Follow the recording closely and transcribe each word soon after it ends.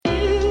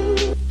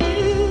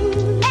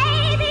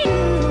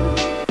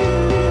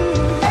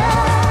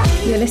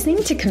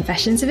listening to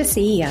Confessions of a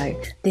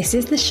CEO. This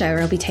is the show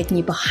where I'll be taking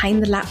you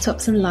behind the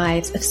laptops and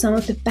lives of some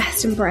of the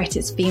best and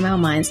brightest female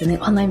minds in the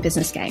online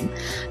business game.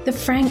 The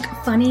frank,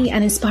 funny,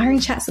 and inspiring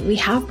chats that we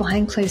have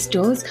behind closed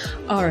doors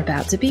are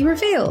about to be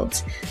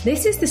revealed.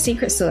 This is the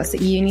secret sauce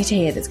that you need to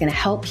hear that's going to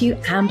help you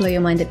and blow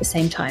your mind at the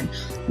same time.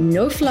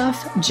 No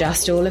fluff,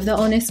 just all of the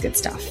honest good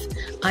stuff.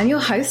 I'm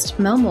your host,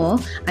 Mel Moore.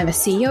 I'm a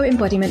CEO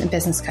embodiment and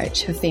business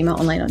coach for female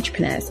online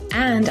entrepreneurs,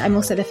 and I'm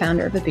also the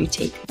founder of a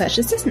boutique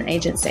virtual assistant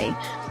agency.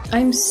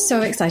 I'm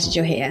so excited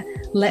you're here.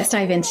 Let's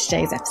dive into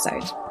today's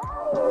episode.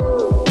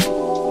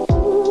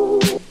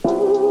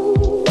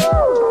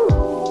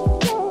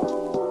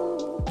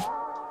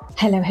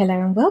 Hello,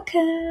 and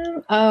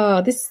welcome.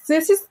 Oh, this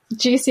is a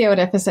juicy old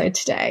episode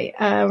today.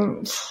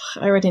 I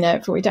already know it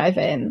before we dive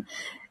in.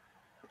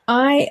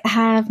 I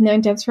have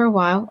known Debs for a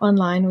while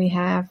online. We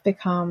have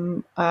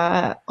become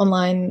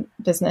online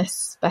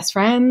business best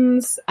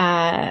friends,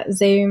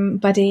 Zoom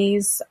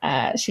buddies.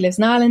 She lives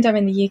in Ireland, I'm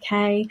in the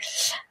UK,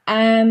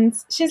 and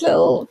she's a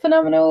little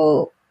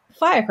phenomenal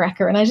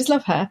firecracker, and I just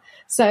love her.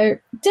 So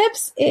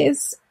Debs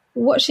is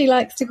what she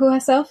likes to call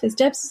herself is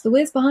Debs is the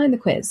whiz behind the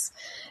quiz.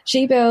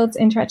 She builds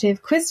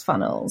interactive quiz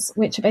funnels,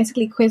 which are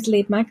basically quiz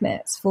lead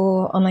magnets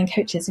for online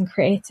coaches and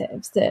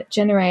creatives that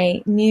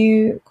generate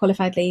new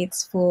qualified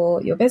leads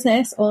for your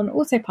business on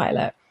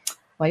autopilot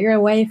while you're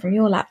away from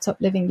your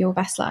laptop living your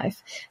best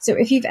life. So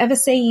if you've ever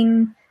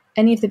seen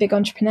any of the big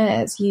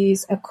entrepreneurs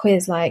use a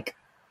quiz like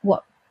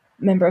what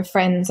member of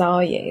Friends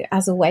are you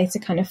as a way to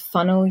kind of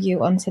funnel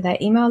you onto their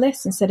email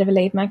list instead of a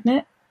lead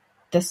magnet,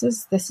 this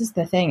is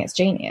the thing. It's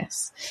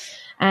genius.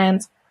 And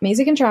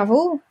music and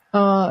travel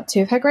are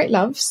two of her great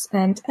loves,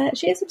 and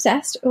she is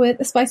obsessed with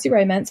the spicy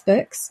romance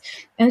books,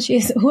 and she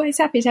is always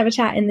happy to have a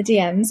chat in the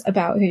DMs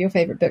about who your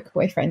favorite book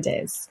boyfriend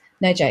is.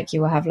 No joke,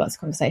 you will have lots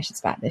of conversations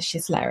about this.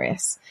 She's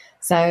hilarious.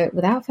 So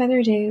without further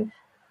ado,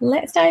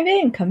 let's dive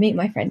in. Come meet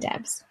my friend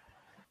Debs.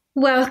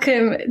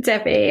 Welcome,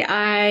 Debbie.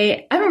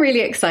 I'm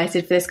really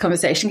excited for this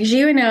conversation because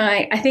you and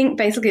I think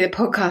basically the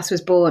podcast was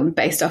born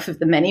based off of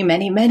the many,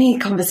 many, many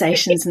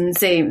conversations and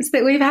Zooms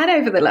that we've had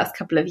over the last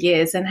couple of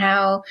years, and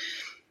how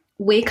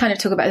we kind of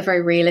talk about the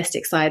very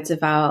realistic sides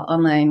of our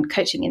online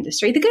coaching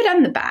industry, the good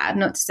and the bad.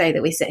 Not to say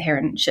that we sit here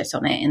and shit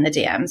on it in the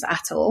DMs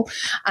at all.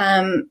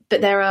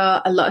 But there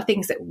are a lot of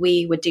things that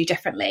we would do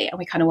differently, and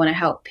we kind of want to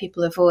help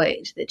people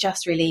avoid that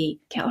just really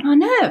get on our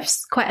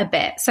nerves quite a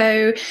bit.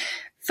 So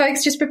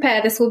folks, just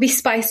prepare. This will be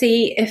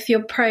spicy. If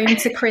you're prone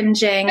to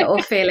cringing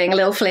or feeling a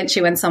little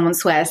flinchy when someone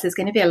swears, there's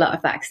going to be a lot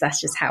of that because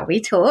that's just how we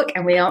talk,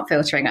 and we aren't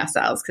filtering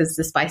ourselves because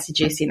the spicy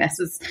juiciness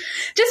is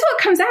just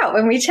what comes out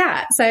when we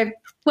chat. So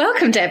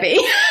welcome, Debbie.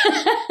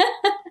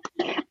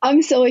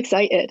 I'm so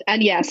excited.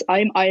 And yes,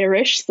 I'm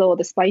Irish, so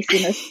the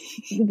spiciness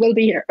will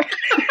be here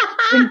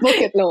in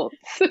bucket loads.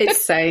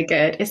 It's so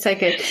good. It's so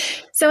good.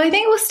 So I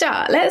think we'll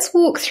start. Let's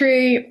walk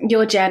through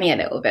your journey a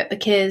little bit,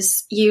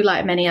 because you,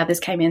 like many others,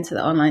 came into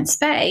the online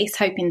space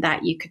hoping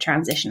that you could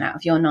transition out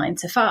of your 9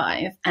 to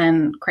 5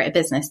 and create a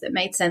business that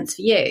made sense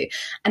for you.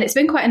 And it's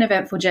been quite an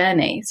eventful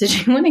journey. So do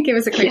you want to give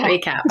us a quick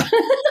recap?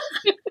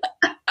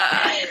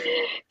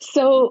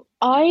 So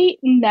I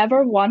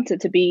never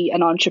wanted to be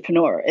an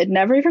entrepreneur. It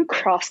never even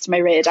crossed my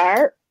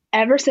radar.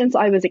 Ever since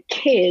I was a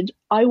kid,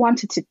 I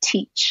wanted to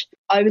teach.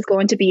 I was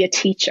going to be a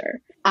teacher.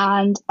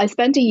 And I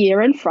spent a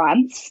year in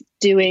France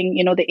doing,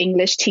 the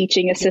English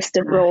teaching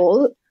assistant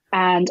role.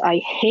 And I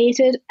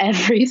hated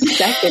every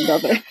second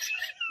of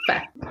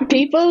it.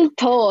 People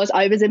thought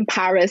I was in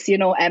Paris,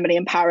 Emily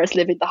in Paris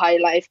living the high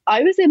life.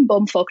 I was in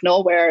bumfuck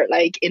nowhere,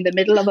 like in the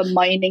middle of a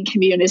mining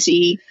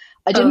community.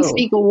 I didn't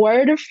speak a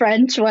word of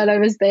French while I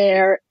was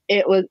there.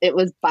 It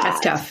was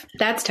bad.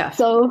 That's tough.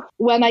 So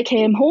when I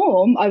came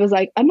home, I was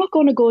like, I'm not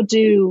going to go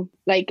do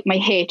like my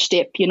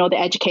HDIP, the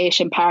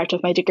education part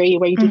of my degree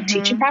where you do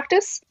teaching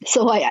practice.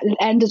 So I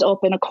ended up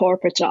in a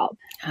corporate job,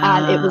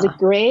 and it was a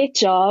great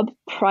job,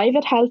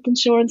 private health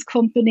insurance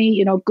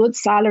company, good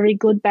salary,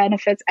 good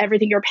benefits,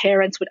 everything your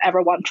parents would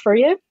ever want for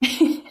you.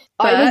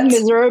 I was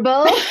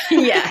miserable.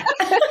 Yeah.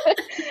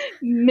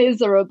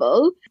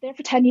 Miserable. There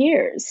for 10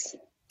 years.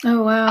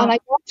 Oh, wow. And I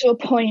got to a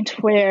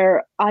point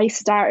where I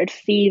started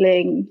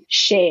feeling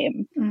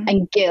shame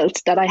and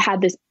guilt that I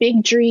had this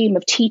big dream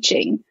of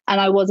teaching and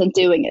I wasn't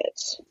doing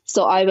it.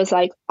 So I was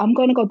like, I'm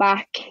going to go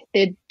back.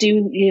 They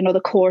do,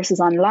 the courses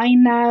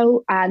online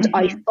now. And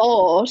I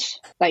thought,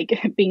 like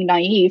being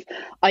naive,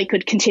 I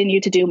could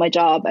continue to do my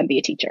job and be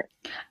a teacher.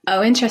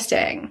 Oh,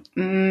 interesting.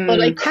 But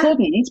I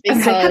couldn't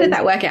because... How did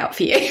that work out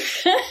for you?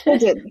 I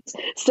didn't.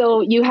 So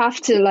you have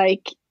to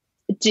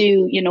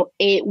do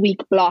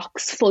 8-week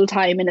blocks full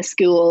time in a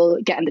school,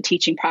 getting the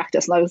teaching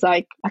practice. And I was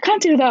like, I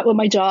can't do that with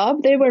my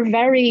job. They were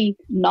very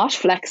not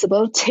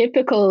flexible,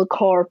 typical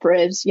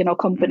corporate,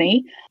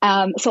 company.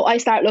 So I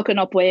start looking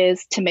up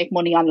ways to make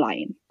money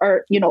online,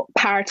 or,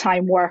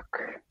 part-time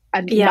work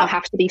and not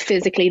have to be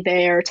physically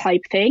there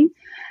type thing.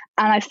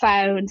 And I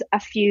found a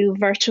few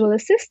virtual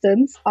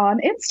assistants on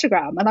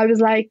Instagram, and I was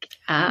like,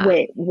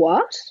 wait,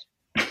 what?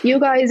 You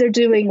guys are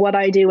doing what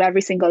I do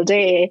every single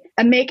day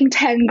and making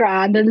 10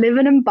 grand and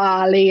living in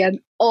Bali and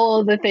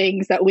all the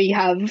things that we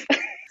have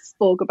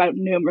spoke about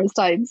numerous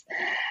times.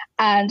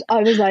 And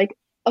I was like,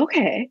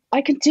 okay,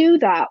 I can do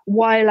that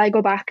while I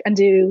go back and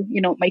do,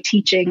 my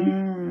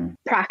teaching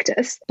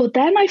practice. But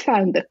then I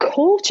found the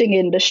coaching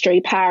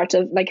industry part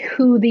of like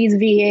who these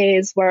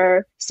VAs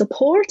were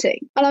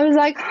supporting. And I was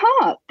like,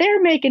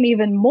 they're making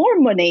even more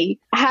money,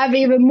 have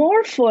even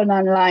more fun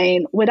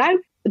online without,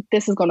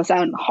 this is going to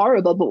sound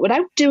horrible, but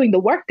without doing the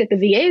work that the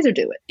VAs are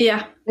doing.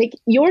 Yeah. Like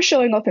you're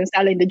showing up and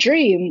selling the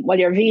dream while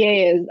your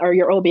VA is, or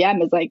your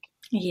OBM is like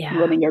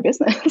running your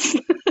business.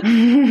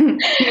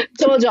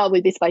 Told y'all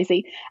we'd be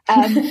spicy.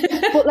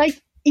 But like,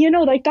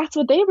 that's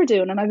what they were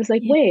doing. And I was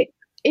like, wait,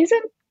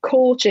 isn't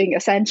coaching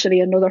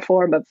essentially another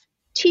form of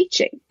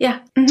teaching?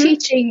 Yeah.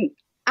 Teaching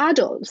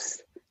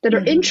adults that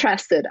are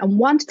interested and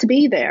want to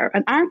be there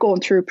and aren't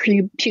going through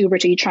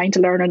puberty trying to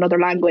learn another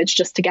language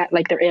just to get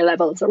like their A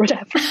levels or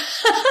whatever.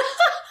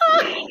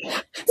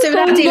 So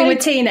without dealing with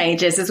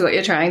teenagers is what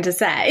you're trying to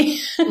say.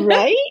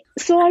 Right?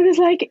 So I was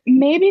like,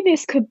 maybe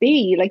this could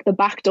be like the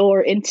back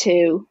door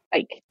into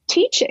like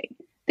teaching.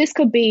 This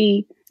could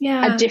be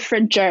a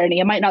different journey.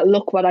 It might not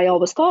look what I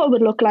always thought it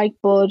would look like,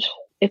 but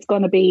it's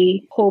going to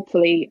be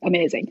hopefully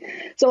amazing.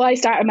 So I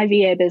started my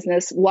VA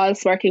business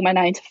whilst working my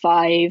 9 to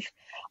 5.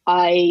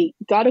 I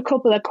got a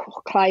couple of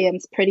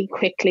clients pretty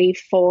quickly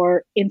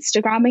for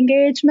Instagram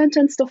engagement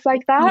and stuff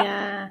like that.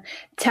 Yeah.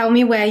 Tell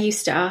me where you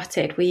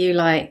started. Were you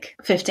like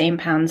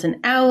 £15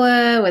 an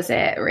hour? Was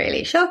it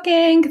really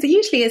shocking? Because it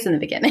usually is in the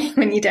beginning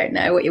when you don't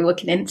know what you're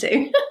walking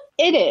into.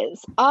 It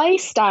is. I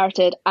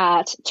started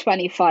at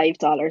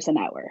 $25 an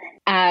hour,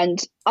 and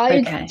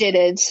I did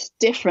it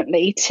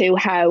differently to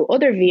how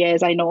other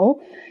VAs I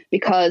know,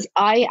 because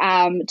I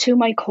am, to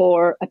my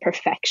core, a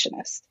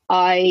perfectionist.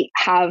 I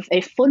have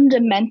a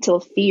fundamental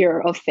fear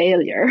of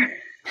failure.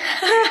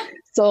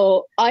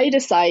 So I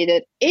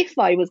decided if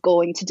I was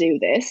going to do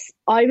this,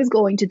 I was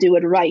going to do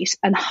it right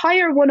and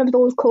hire one of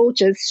those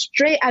coaches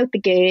straight out the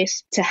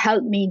gate to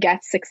help me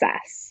get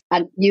success.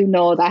 And you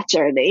know that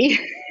journey.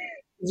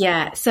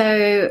 Yeah.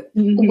 So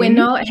we're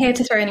not here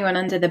to throw anyone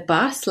under the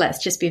bus.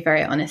 Let's just be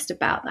very honest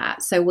about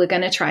that. So we're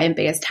going to try and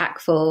be as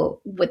tactful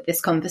with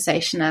this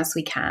conversation as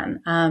we can.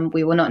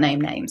 We will not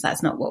name names.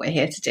 That's not what we're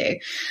here to do.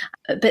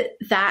 But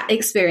that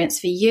experience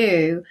for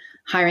you,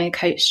 hiring a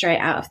coach straight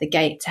out of the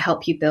gate to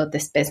help you build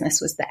this business,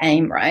 was the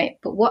aim, right?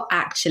 But what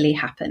actually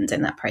happened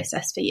in that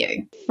process for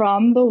you?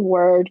 From the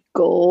word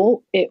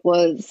go, it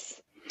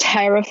was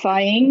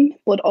terrifying,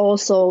 but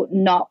also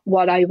not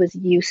what I was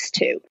used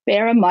to.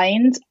 Bear in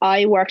mind,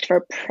 I worked for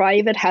a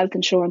private health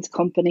insurance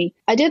company.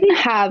 I didn't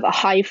have a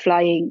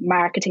high-flying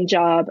marketing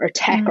job or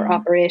tech or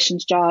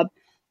operations job.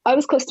 I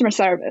was customer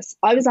service.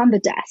 I was on the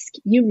desk.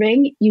 You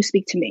ring, you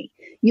speak to me.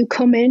 You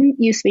come in,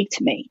 you speak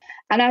to me.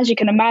 And as you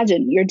can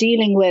imagine, you're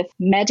dealing with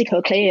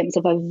medical claims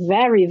of a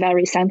very,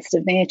 very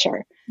sensitive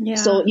nature. Yeah.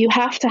 So you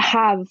have to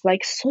have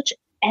like such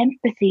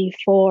empathy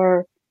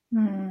for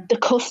the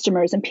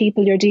customers and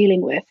people you're dealing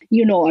with.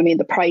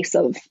 The price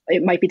of,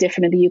 it might be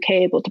different in the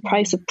UK, but the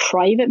price of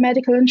private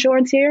medical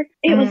insurance here,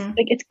 it was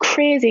like, it's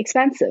crazy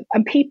expensive.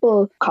 And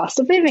people, cost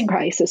of living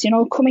crisis,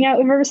 coming out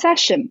of a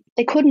recession,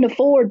 they couldn't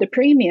afford the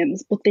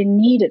premiums, but they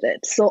needed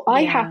it. So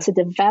I had to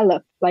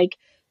develop like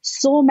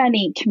so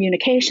many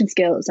communication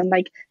skills and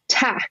like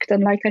tact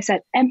and, like I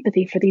said,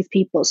 empathy for these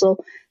people. So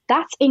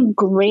that's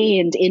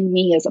ingrained in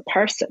me as a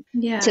person.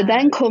 Yeah. To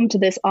then come to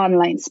this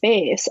online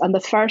space, and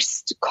the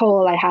first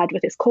call I had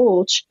with his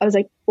coach, I was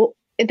like, well,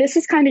 this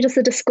is kind of just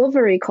a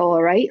discovery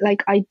call, right?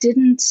 Like I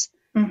didn't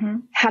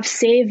have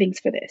savings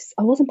for this.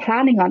 I wasn't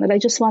planning on it. I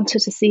just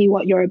wanted to see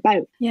what you're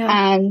about.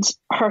 Yeah. And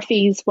her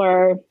fees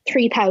were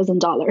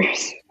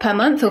 $3,000 per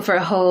month, or for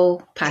a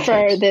whole package?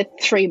 For the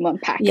 3-month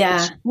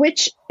package,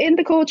 which in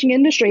the coaching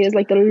industry is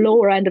like the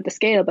lower end of the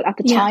scale. But at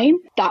the time,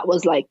 that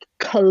was like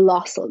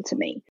colossal to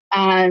me.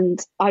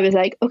 And I was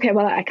like, okay,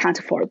 well, I can't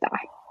afford that.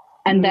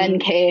 And then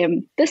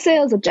came the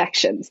sales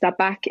objections that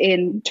back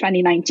in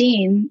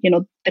 2019,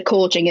 the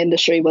coaching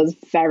industry was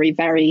very,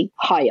 very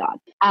high on.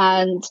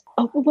 And,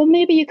 well,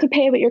 maybe you could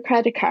pay with your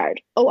credit card.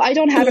 Oh, I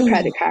don't have a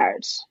credit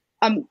card.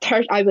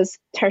 I was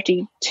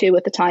 32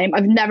 at the time.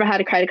 I've never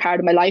had a credit card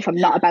in my life. I'm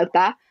not about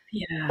that.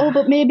 Yeah. Oh,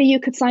 but maybe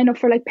you could sign up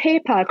for like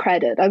PayPal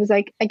credit. I was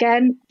like,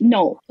 again,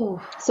 no. Oh.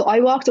 So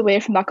I walked away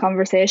from that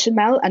conversation,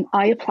 Mel, and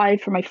I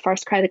applied for my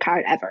first credit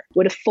card ever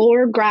with a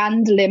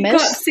 $4,000 limit. You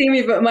can't see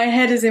me, but my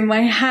head is in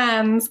my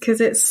hands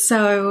because it's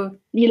so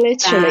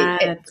it's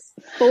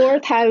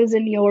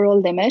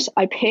 €4,000 limit.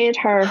 I paid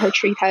her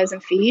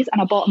 3,000 fees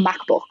and I bought a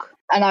MacBook.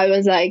 And I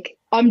was like,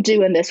 I'm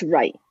doing this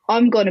right.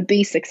 I'm going to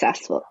be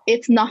successful.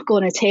 It's not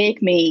going to take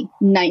me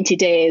 90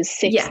 days,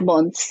 6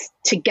 months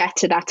to get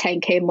to that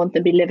 10K month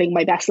and be living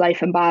my best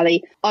life in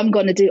Bali. I've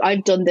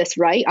done this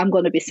right. I'm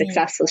going to be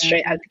successful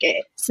straight out the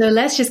gate. So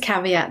let's just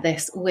caveat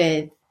this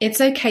with, it's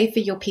okay for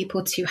your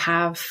people to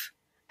have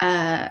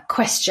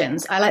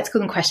questions. I like to call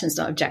them questions,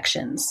 not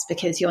objections,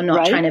 because you're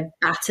not trying to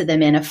batter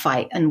them in a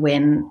fight and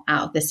win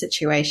out of the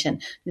situation.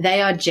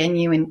 They are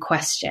genuine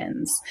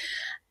questions.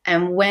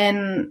 And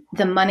when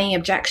the money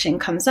objection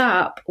comes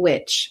up,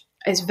 which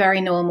it's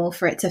very normal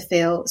for it to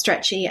feel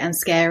stretchy and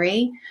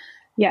scary.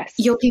 Yes.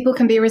 Your people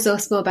can be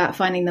resourceful about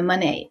finding the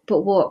money,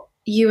 but what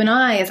you and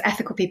I as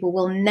ethical people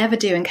will never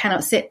do and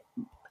cannot sit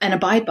and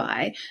abide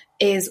by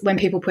is when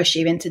people push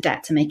you into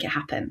debt to make it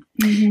happen.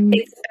 Mm-hmm.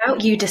 It's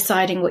about you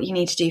deciding what you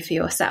need to do for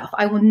yourself.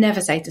 I will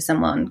never say to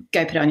someone,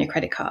 go put it on your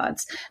credit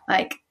cards.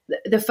 Like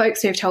the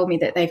folks who have told me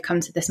that they've come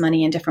to this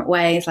money in different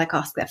ways, like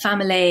ask their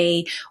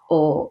family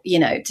or, you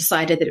know,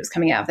 decided that it was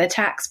coming out of their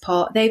tax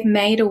pot, they've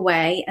made a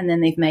way and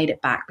then they've made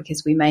it back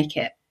because we make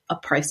it a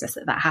process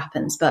that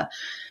happens. But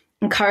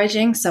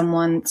encouraging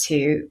someone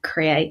to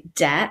create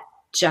debt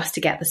just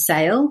to get the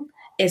sale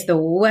is the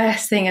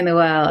worst thing in the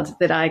world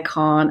that I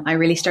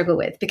really struggle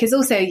with, because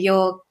also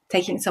you're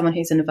taking someone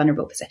who's in a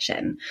vulnerable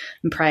position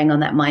and preying on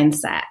that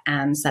mindset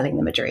and selling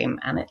them a dream.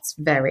 And it's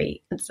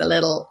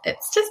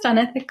just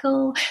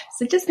unethical.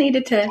 So just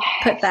needed to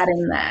put that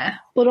in there.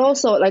 But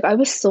also, like, I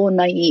was so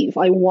naive.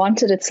 I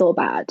wanted it so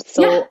bad.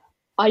 So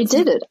I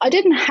did it. I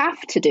didn't have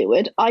to do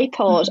it. I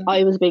thought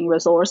I was being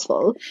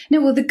resourceful.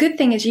 No, well, the good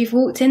thing is you've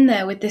walked in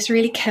there with this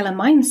really killer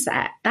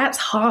mindset. That's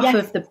half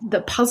of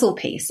the puzzle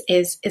piece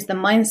is the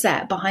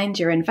mindset behind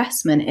your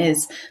investment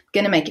is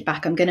going to make it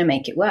back. I'm going to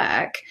make it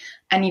work.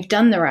 And you've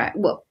done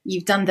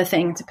you've done the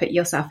thing to put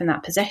yourself in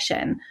that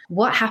position.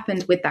 What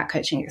happened with that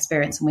coaching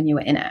experience and when you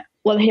were in it?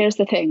 Well, here's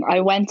the thing.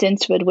 I went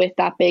into it with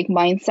that big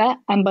mindset.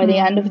 And by the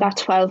end of that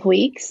 12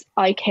 weeks,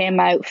 I came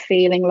out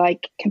feeling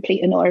like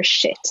complete and utter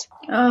shit.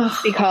 Oh.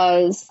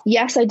 Because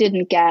yes, I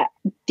didn't get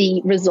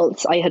the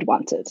results I had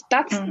wanted.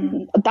 That's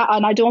that.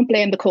 And I don't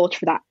blame the coach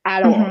for that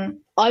at all.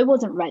 I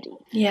wasn't ready.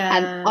 Yeah.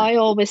 And I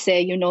always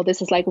say, you know,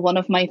 this is like one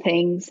of my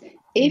things.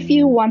 If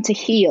you want to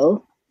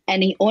heal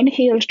any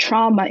unhealed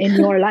trauma in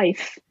your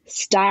life,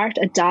 start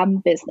a damn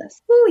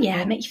business. Oh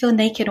yeah, make you feel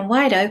naked and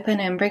wide open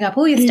and bring up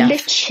all your stuff.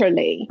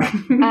 Literally.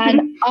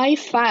 And I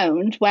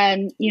found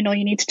when, you know,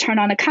 you need to turn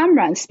on a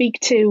camera and speak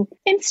to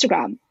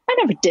Instagram. I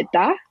never did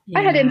that. Yeah.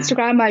 I had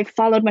Instagram. I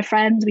followed my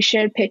friends. We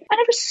shared pics. I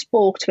never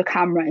spoke to a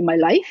camera in my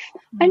life.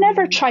 I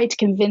never tried to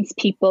convince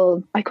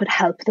people I could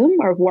help them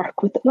or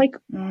work with them. Like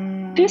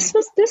this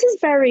is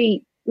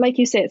very, like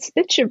you said,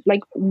 split you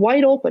like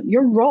wide open.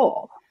 You're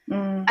raw.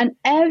 And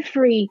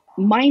every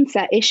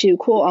mindset issue,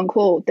 quote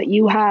unquote, that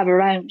you have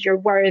around your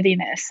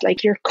worthiness,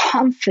 like your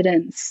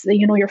confidence,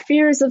 you know, your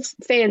fears of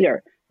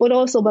failure, but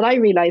also what I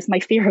realized, my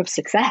fear of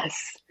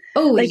success.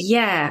 Oh, like,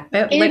 yeah.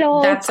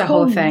 That's a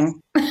whole thing.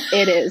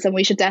 It is. And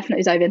we should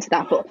definitely dive into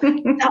that. But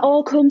that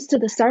all comes to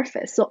the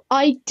surface. So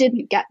I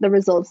didn't get the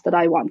results that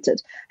I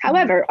wanted.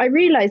 However, I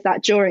realized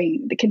that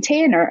during the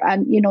container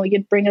and, you know,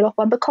 you'd bring it up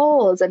on the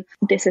calls and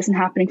this isn't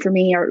happening for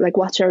me, or like,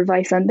 what's your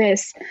advice on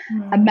this?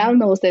 And Mel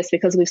knows this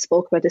because we've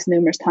spoke about this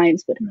numerous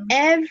times. But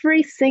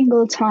every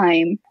single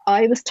time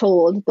I was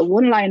told the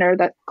one liner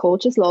that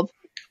coaches love,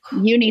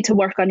 you need to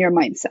work on your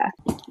mindset.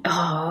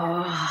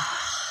 Oh,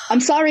 I'm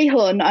sorry,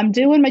 hun, I'm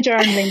doing my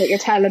journaling that you're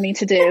telling me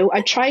to do.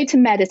 I tried to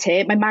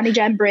meditate. My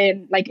Manny-Gen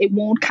brain, like, it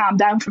won't calm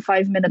down for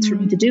 5 minutes for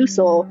me to do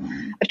so.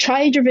 I've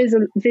tried your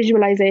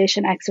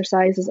visualization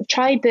exercises. I've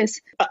tried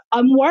this.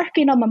 I'm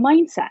working on my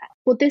mindset,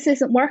 but this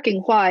isn't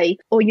working. Why?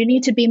 Oh, you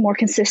need to be more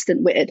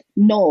consistent with it.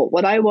 No,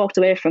 what I walked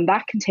away from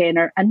that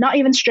container, and not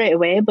even straight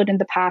away, but in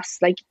the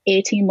past like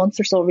 18 months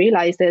or so,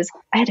 realized is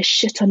I had a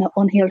shit ton of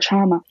unhealed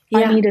trauma. Yeah.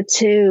 I needed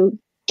to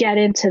get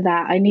into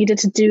that. I needed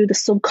to do the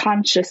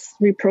subconscious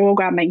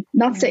reprogramming,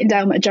 not sitting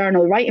down with a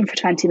journal writing for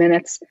 20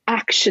 minutes,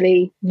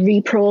 actually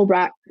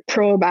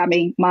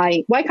reprogramming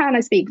my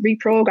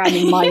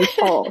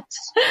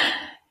thoughts.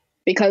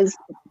 Because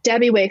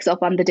Debbie wakes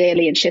up on the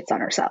daily and shits on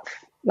herself.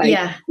 Like,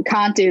 you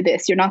can't do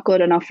this. You're not good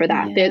enough for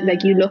that.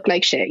 Like, you look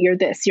like shit. You're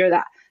this, you're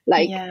that.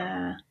 Like,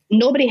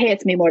 nobody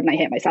hates me more than I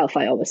hate myself,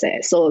 I always say.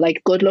 So,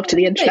 like, good luck to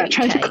the internet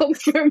trying to come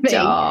for me.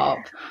 Stop.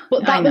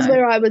 But that was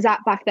where I was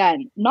at back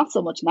then. Not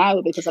so much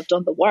now because I've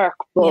done the work.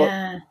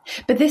 But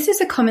this is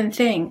a common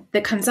thing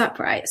that comes up,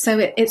 right? So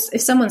it's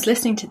if someone's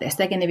listening to this,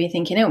 they're going to be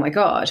thinking, oh my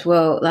God,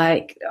 well,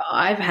 like,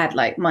 I've had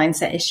like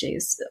mindset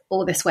issues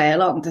all this way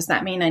along. Does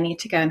that mean I need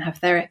to go and have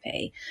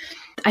therapy?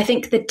 I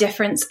think the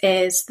difference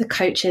is the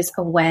coach's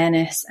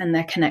awareness and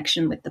their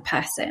connection with the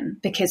person,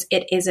 because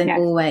it isn't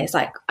always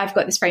like, I've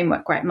got this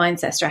framework, right?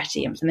 Mindset,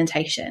 strategy,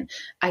 implementation.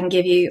 I can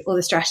give you all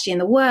the strategy in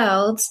the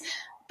world,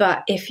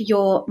 but if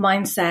your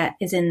mindset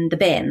is in the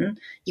bin,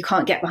 you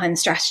can't get behind the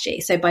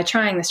strategy. So by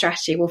trying the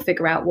strategy, we'll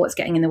figure out what's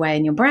getting in the way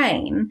in your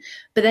brain.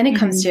 But then it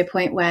comes to a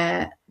point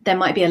where there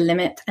might be a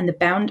limit, and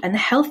the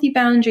healthy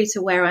boundary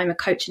to where I'm a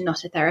coach and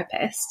not a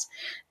therapist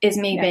is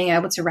me being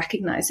able to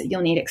recognize that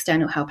you'll need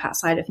external help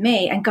outside of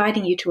me and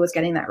guiding you towards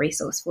getting that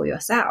resource for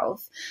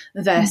yourself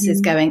versus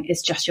going,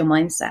 it's just your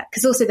mindset.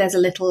 Because also there's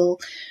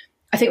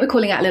I think we're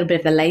calling out a little bit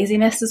of the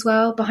laziness as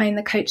well behind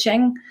the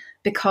coaching,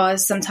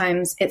 because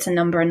sometimes it's a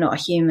number and not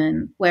a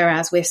human.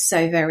 Whereas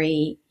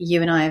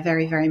you and I are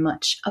very, very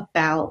much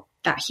about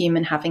that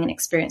human having an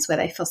experience where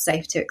they feel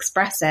safe to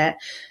express it.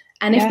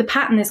 And if the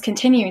pattern is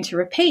continuing to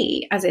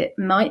repeat, as it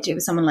might do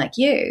with someone like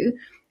you,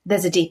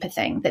 there's a deeper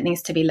thing that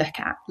needs to be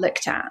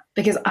looked at,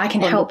 because I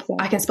can help, 100%.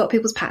 I can spot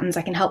people's patterns,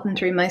 I can help them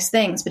through most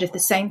things. But if the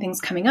same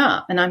thing's coming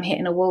up and I'm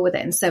hitting a wall with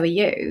it and so are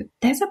you,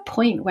 there's a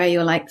point where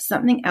you're like,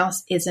 something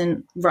else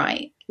isn't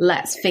right.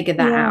 Let's figure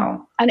that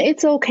out. And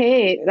it's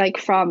okay, like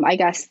from, I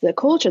guess, the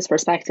coach's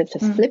perspective, to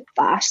flip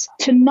that,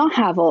 to not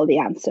have all the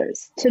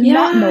answers, to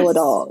not know it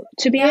all,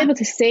 to be able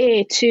to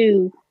say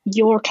to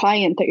your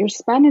client that you're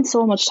spending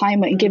so much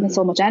time with and giving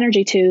so much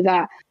energy to,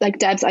 that, like,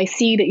 Debs, I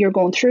see that you're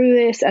going through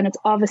this and it's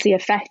obviously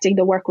affecting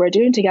the work we're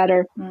doing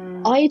together.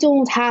 I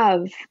don't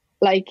have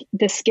like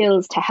the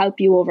skills to help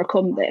you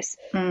overcome this.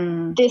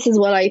 This is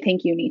what I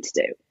think you need to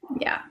do.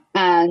 Yeah.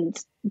 And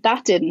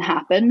that didn't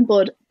happen,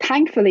 but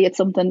thankfully it's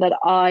something that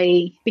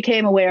I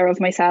became aware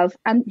of myself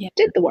and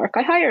did the work.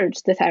 I hired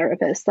the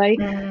therapist. I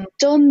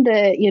done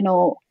the, you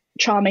know,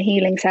 trauma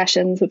healing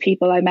sessions with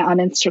people I met on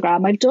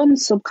Instagram. I've done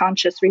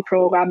subconscious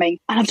reprogramming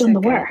and I've done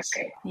the work.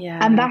 Yeah.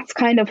 And that's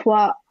kind of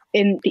what,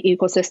 in the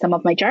ecosystem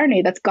of my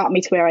journey, that's got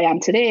me to where I am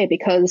today,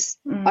 because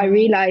I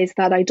realized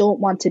that I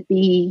don't want to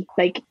be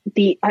like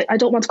I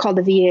don't want to call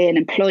the VA an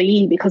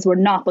employee, because we're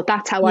not, but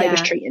that's how I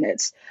was treating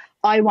it.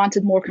 I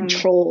wanted more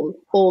control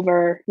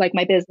over like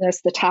my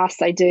business, the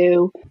tasks I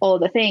do, all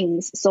the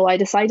things. So I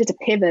decided to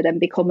pivot and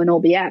become an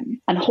OBM.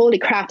 And holy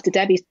crap, did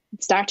Debbie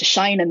start to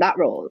shine in that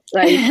role.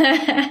 Like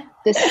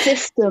the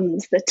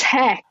systems, the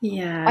tech.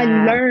 I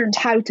learned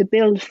how to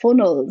build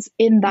funnels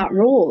in that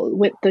role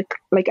with the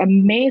like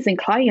amazing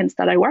clients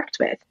that I worked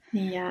with.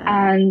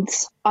 And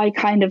I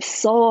kind of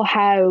saw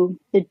how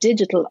the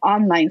digital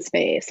online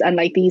space and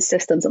like these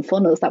systems and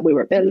funnels that we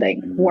were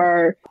building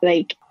were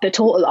like the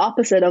total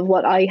opposite of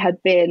what I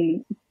had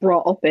been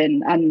brought up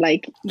in and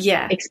like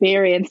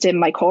experienced in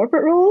my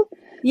corporate role.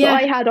 So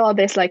I had all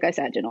this, like I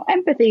said, you know,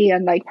 empathy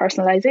and like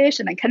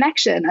personalization and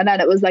connection. And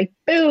then it was like,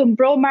 boom,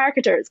 bro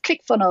marketers,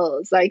 click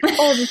funnels, like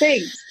all the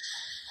things.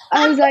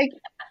 I was like,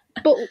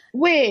 but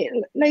wait,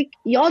 like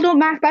y'all don't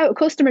map out a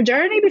customer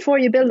journey before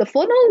you build a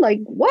funnel?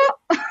 Like what?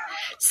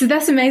 So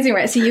that's amazing,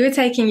 right? So you were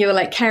taking your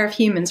like care of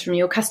humans from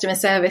your customer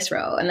service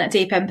role and that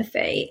deep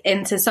empathy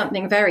into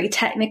something very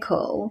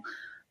technical,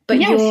 but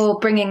you're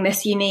bringing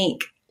this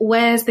unique,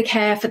 where's the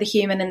care for the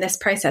human in this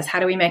process? How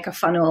do we make a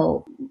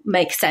funnel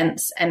make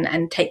sense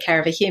and take care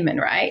of a human,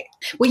 right?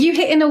 Were you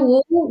hitting a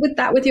wall with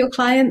that with your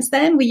clients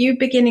then? Were you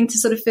beginning to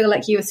sort of feel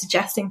like you were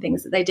suggesting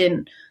things that they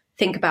didn't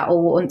think about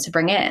or want to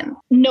bring in?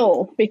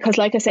 No, because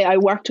like I say, I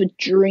worked with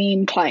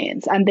dream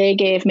clients and they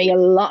gave me a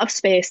lot of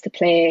space to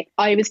play.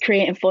 I was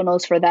creating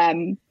funnels for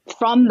them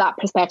from that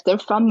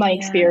perspective, from my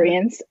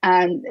experience,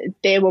 and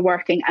they were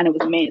working and it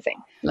was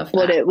amazing.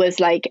 But it was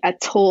like a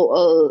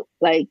total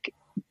like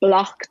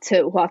block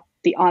to what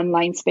the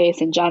online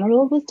space in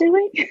general was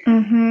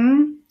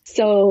doing.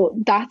 So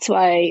that's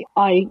why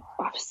I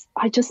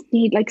just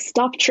need, like,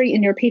 stop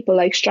treating your people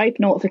like Stripe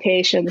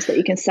notifications that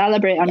you can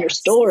celebrate on your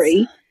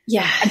story.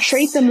 And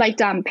treat them like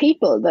damn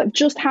people that have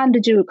just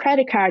handed you a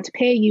credit card to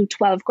pay you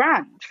 12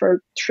 grand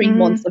for 3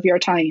 months of your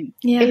time.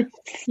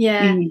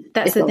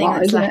 That's the thing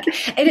that's like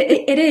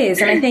it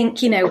is. And I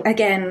think, you know,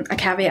 again, I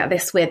caveat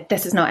this with,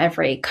 this is not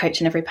every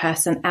coach and every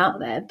person out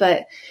there,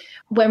 but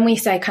when we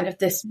say kind of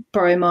this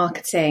bro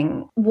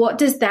marketing, what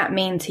does that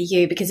mean to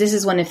you? Because this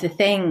is one of the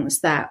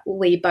things that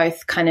we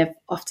both kind of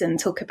often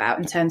talk about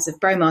in terms of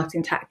bro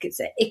marketing tactics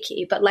are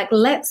icky, but like,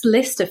 let's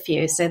list a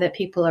few so that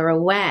people are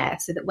aware,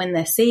 so that when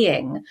they're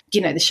seeing,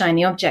 you know, the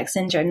shiny object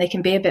syndrome, they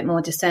can be a bit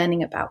more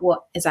discerning about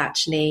what is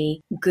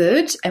actually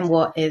good and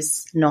what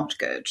is not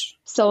good.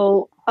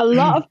 So a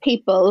lot of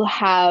people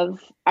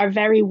are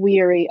very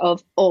weary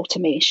of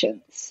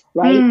automations,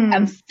 right?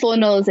 And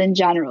funnels in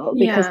general,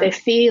 because they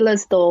feel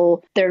as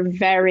though they're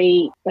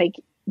very like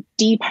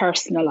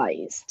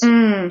depersonalized.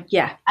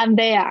 And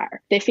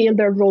they feel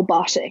they're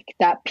robotic,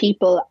 that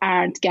people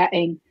aren't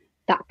getting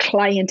that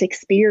client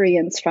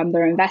experience from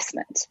their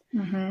investment.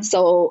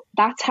 So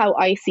that's how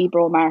I see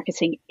bro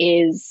marketing,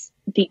 is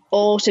the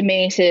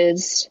automated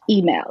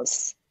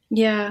emails.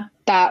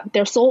 That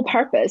their sole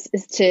purpose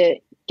is to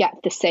get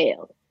the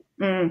sale.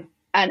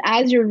 And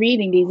as you're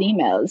reading these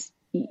emails,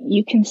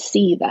 you can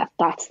see that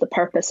that's the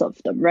purpose of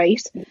them,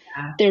 right?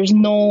 There's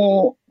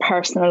no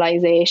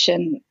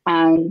personalization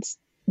and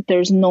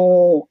there's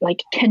no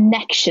like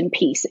connection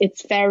piece.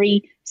 It's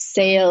very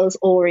sales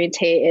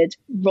orientated,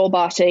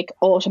 robotic,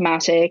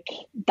 automatic,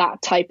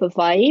 that type of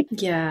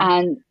vibe.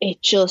 And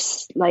it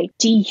just like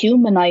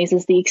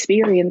dehumanizes the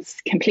experience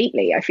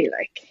completely, I feel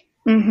like.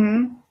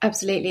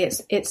 Absolutely.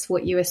 It's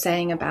what you were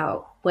saying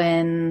about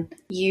when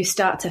you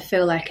start to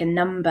feel like a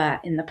number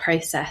in the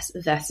process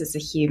versus a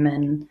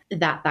human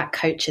that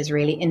coach is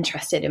really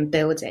interested in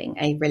building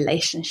a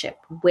relationship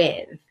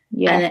with.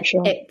 And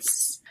sure.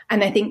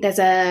 And I think there's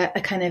a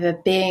kind of a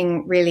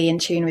being really in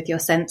tune with your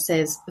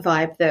senses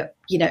vibe that,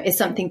 you know, is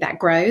something that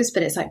grows,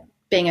 but it's like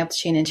being able to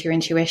tune into your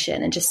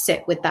intuition and just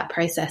sit with that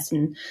process.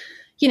 And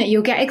you know,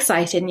 you'll get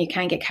excited and you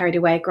can get carried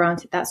away.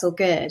 Granted, that's all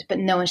good, but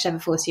no one should ever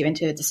force you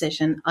into a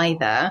decision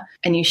either.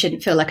 And you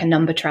shouldn't feel like a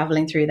number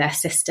traveling through their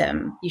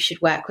system. You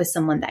should work with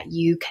someone that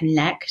you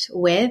connect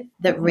with,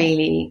 that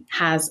really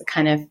has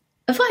kind of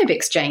a vibe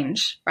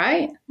exchange,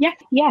 right? Yeah,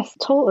 yes,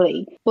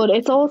 totally. But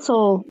it's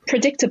also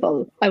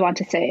predictable, I want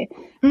to say.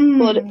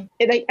 But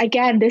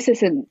again, this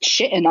isn't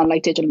shitting on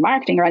like digital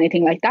marketing or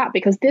anything like that,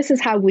 because this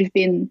is how we've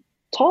been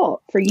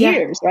taught for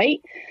years, right?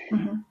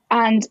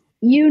 And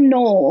you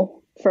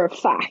know for a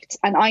fact,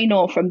 and I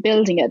know from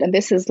building it, and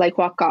this is like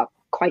what got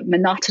quite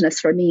monotonous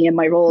for me in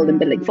my role in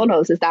building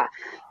funnels, is that,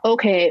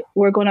 okay,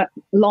 we're going to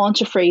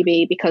launch a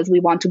freebie because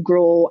we want to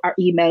grow our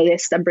email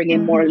list and bring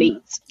in more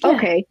leads.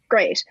 Okay,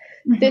 great.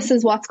 This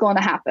is what's going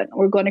to happen.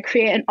 We're going to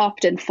create an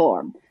opt-in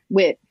form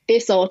with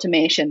this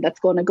automation that's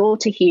going to go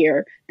to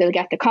here. They'll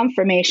get the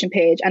confirmation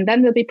page, and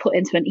then they'll be put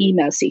into an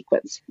email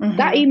sequence.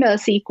 That email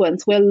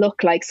sequence will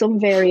look like some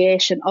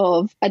variation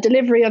of a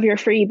delivery of your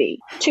freebie.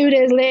 2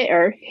 days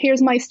later,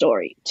 here's my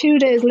story. 2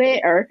 days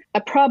later, a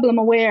problem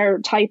aware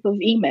type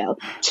of email.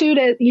 2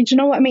 days, you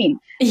know what I mean?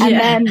 And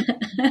then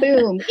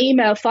boom,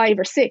 email 5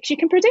 or 6. You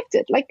can predict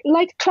it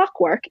like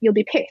clockwork. You'll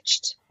be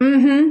pitched.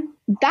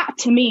 That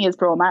to me is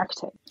pro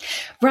marketing,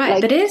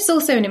 right? But it is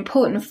also an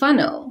important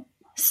funnel.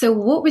 So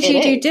what would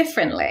you do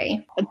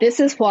differently?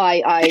 This is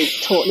why I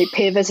totally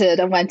pivoted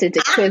and went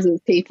into quizzes,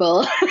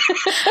 people.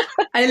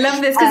 I love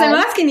this, because I'm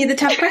asking you the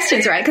tough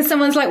questions, right? Because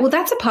someone's like, well,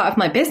 that's a part of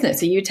my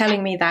business. Are you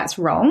telling me that's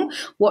wrong?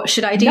 What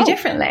should I do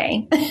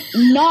differently?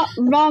 Not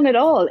wrong at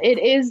all. It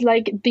is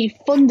like the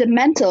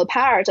fundamental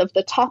part of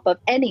the top of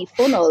any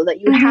funnel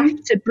that you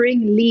have to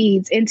bring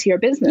leads into your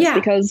business,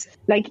 because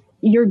like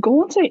you're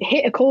going to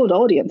hit a cold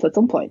audience at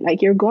some point.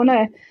 Like you're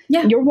gonna,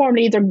 your warm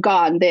leads are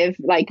gone. They've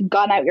like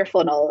gone out your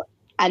funnel.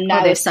 And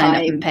now they've signed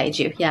up and paid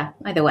you. Yeah,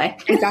 either way.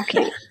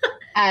 Exactly.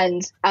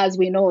 And as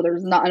we know,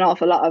 there's not an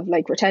awful lot of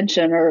like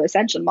retention or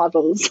ascension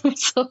models.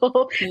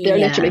 So they're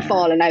literally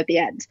falling out the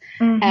end.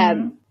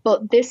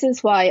 But this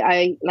is why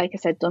I, like I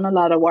said, done a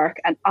lot of work,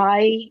 and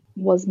I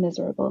was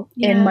miserable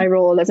in my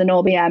role as an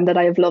OBM that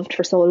I have loved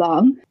for so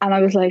long. And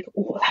I was like,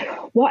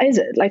 what is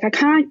it? Like, I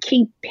can't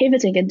keep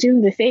pivoting and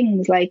doing the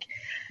things. Like,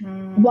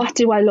 what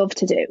do I love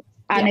to do?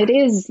 And it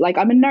is like,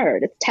 I'm a nerd.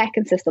 It's tech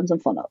and systems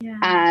and funnel.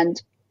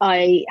 And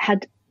I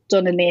had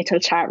done a natal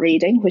chart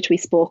reading, which we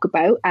spoke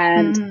about,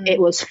 and it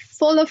was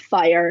full of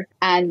fire.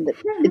 And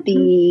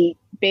the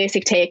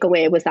basic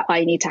takeaway was that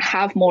I need to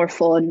have more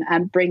fun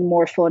and bring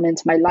more fun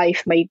into my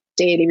life, my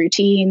daily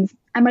routines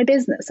and my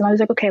business. And I was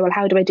like, okay, well,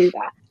 how do I do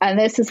that? And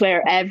this is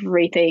where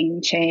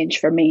everything changed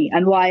for me,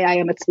 and why I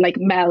am, like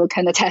Mel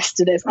can attest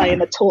to this, I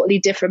am a totally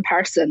different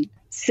person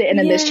sitting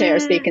in this chair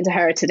speaking to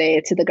her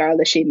today, to the girl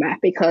that she met,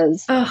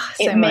 because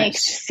it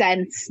makes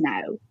sense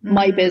now.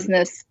 My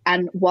business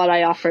and what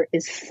I offer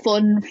is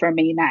fun for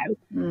me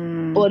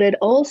now, but it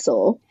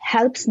also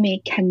helps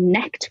me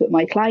connect with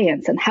my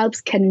clients and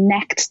helps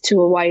connect to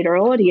a wider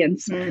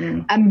audience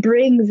and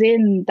brings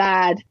in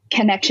that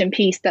connection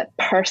piece, that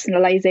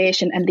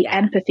personalization and the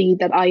empathy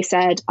that I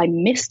said I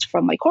missed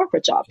from my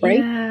corporate job,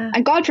 right?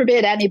 And God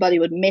forbid anybody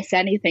would miss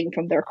anything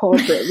from their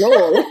corporate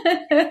role.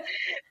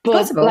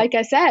 But like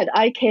I said,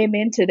 I came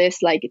into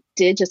this like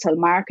digital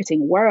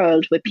marketing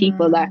world with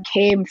people that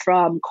came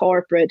from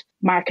corporate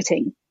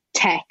marketing,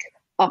 tech,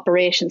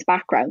 operations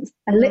backgrounds,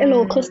 and little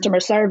old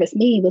customer service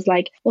me was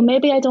like, well,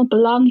 maybe I don't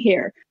belong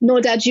here. No,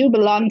 Dad, you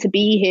belong to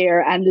be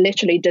here and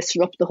literally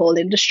disrupt the whole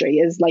industry,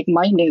 is like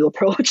my new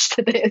approach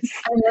to this.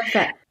 I love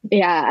that.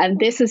 Yeah, and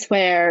this is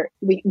where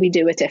we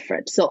do it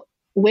different. So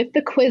with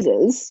the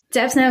quizzes,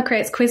 Devs now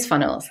creates quiz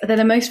funnels. They're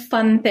the most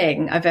fun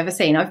thing I've ever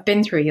seen. I've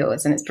been through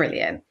yours and it's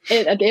brilliant.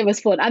 It was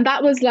fun. And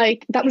that was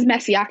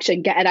messy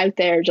action. Get it out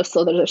there just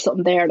so that there's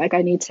something there. Like,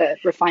 I need to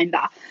refine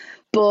that.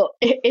 But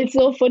it's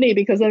so funny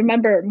because I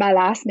remember Mel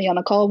asked me on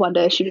a call one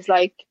day, she was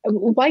like,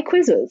 why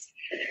quizzes?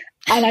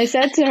 And I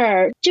said to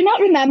her, do you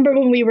not remember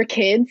when we were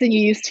kids and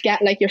you used to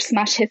get like your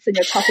smash hits and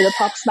your top of the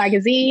pops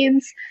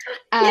magazines?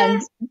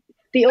 And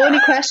the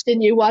only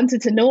question you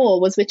wanted to know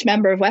was which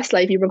member of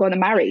Westlife you were going to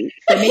marry.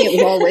 For me, it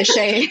was always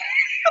Shane.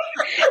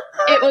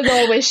 It was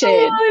always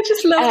Shane. Oh, I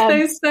just love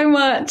those so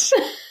much.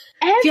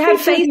 If you had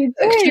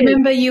Facebook, do you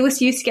remember you used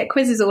to get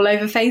quizzes all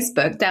over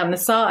Facebook down the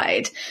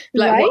side?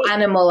 Like, what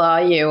animal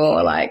are you?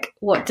 Or like,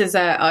 what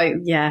dessert? I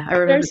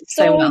remember. There's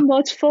so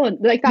much fun.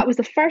 Like, that was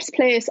the first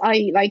place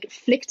I like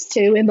flicked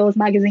to in those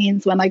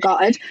magazines when I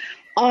got it.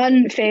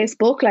 On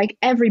Facebook, like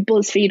every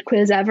BuzzFeed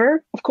quiz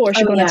ever. Of course,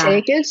 you're going to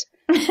take it.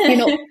 You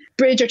know,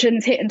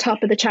 Bridgerton's hitting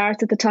top of the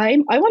charts at the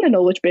time. I want to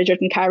know which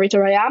Bridgerton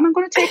character I am. I'm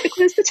going to take the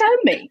quiz to tell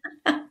me.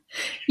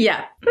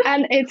 Yeah.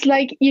 And it's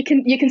like you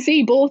can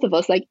see both of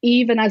us, like,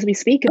 even as we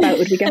speak about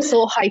it, we get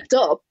so hyped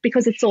up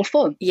because it's so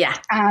fun. Yeah.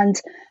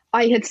 And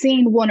I had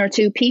seen one or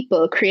two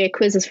people create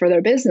quizzes for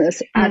their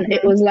business, and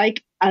it was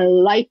like a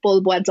light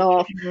bulb went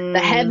off, the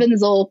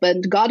heavens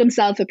opened, God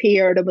himself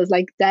appeared and was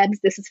like, Debs,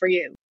 this is for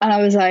you. And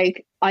I was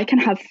like, I can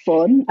have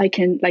fun, I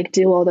can like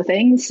do all the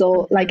things.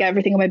 So like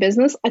everything in my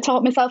business, I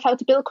taught myself how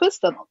to build quiz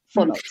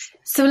funnels.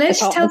 So let's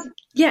tell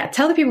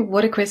the people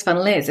what a quiz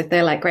funnel is. If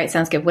they're like, great,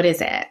 sounds good, what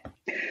is it?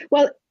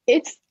 Well,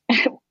 it's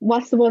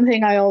what's the one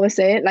thing I always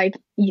say? Like,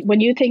 when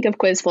you think of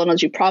quiz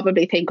funnels, you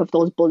probably think of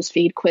those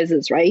BuzzFeed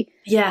quizzes, right?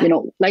 Yeah. You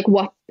know, like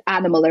what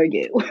animal are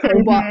you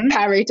or what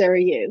character are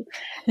you?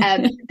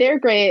 They're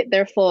great,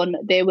 they're fun,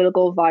 they will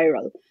go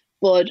viral.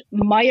 But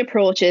my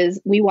approach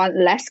is we want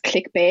less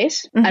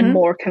clickbait and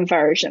more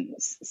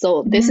conversions.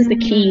 So this is the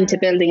key to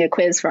building a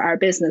quiz for our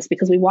business,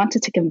 because we want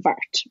it to convert,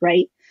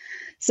 right?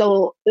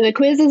 So the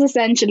quiz is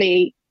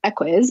essentially a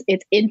quiz.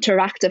 It's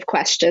interactive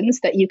questions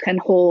that you can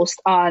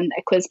host on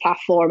a quiz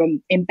platform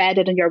and embed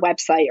it on your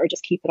website or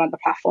just keep it on the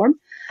platform.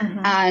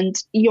 And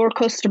your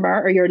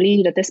customer, or your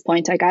lead at this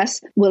point, I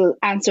guess, will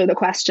answer the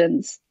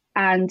questions.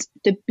 And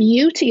the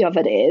beauty of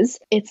it is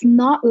it's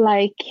not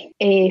like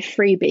a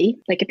freebie,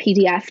 like a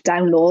PDF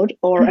download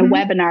or a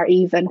webinar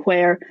even,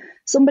 where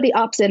somebody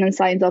opts in and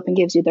signs up and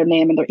gives you their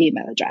name and their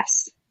email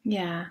address.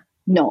 Yeah.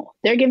 No,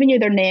 they're giving you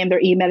their name,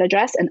 their email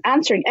address, and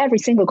answering every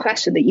single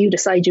question that you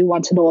decide you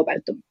want to know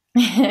about them.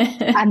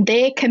 And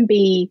they can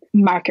be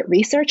market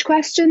research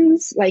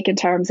questions, like in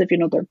terms of,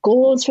 their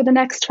goals for the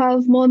next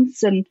 12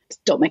 months. And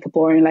don't make it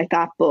boring like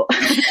that, but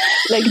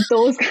like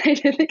those kind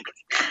of things.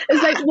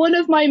 It's like one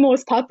of my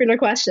most popular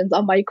questions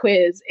on my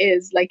quiz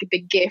is like the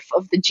gif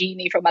of the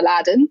genie from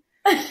Aladdin.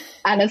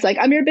 And it's like,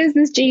 I'm your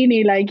business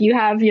genie. Like you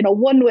have,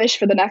 one wish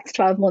for the next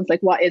 12 months.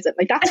 Like, what is it?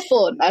 Like, that's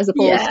fun as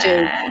opposed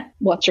to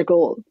what's your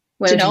goal?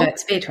 Where would you like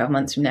to be 12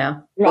 months from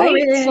now? Right. Oh,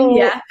 really? So,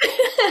 yeah.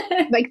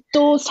 like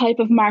those type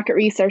of market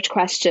research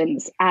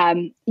questions,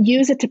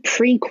 use it to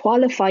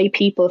pre-qualify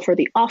people for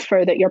the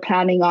offer that you're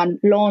planning on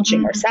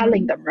launching or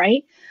selling them,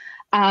 right?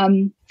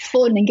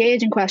 Fun,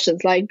 engaging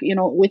questions like,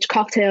 which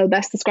cocktail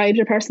best describes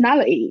your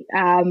personality?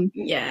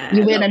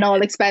 You win an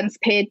all expense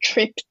paid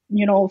trip,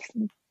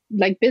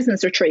 like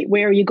business retreat.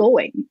 Where are you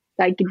going?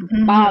 Like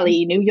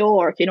Bali, New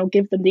York,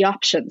 give them the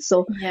options.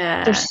 So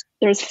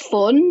there's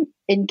fun,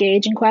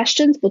 engaging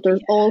questions, but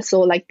there's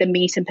also like the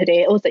meat and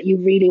potatoes that you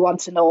really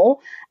want to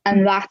know.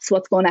 And that's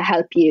what's going to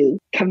help you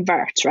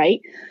convert, right?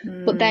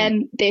 But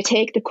then they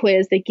take the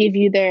quiz, they give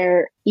you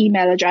their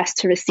email address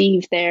to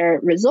receive their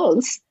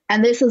results.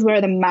 And this is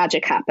where the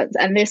magic happens.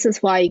 And this is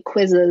why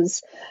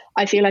quizzes,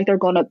 I feel like they're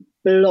going to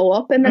blow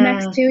up in the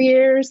next 2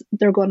 years.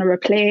 They're going to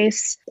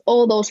replace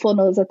all those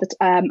funnels at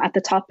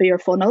the top of your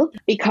funnel,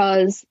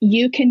 because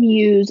you can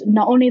use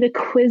not only the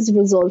quiz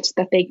results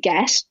that they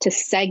get to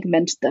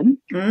segment them,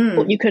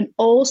 but you can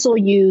also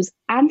use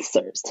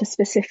answers to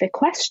specific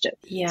questions.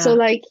 So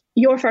like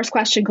your first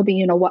question could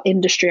be, what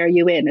industry are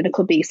you in? And it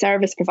could be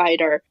service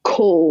provider,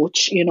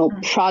 coach,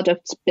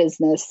 product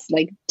business,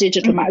 like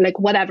digital, like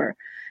whatever.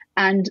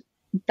 And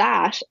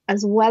that,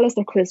 as well as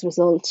the quiz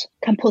result,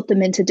 can put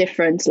them into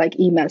different like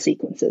email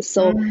sequences.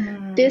 So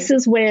this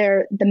is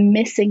where the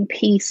missing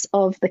piece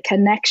of the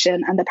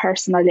connection and the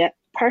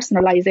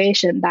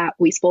personalization that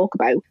we spoke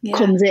about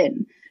comes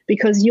in,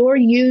 because you're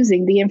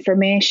using the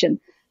information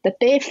that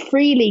they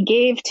freely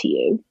gave to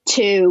you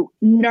to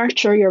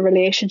nurture your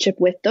relationship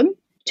with them,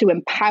 to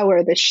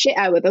empower the shit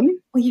out of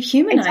them. Well, you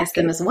humanize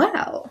them as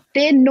well.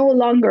 They no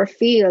longer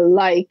feel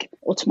like,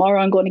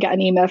 tomorrow I'm going to get an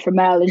email from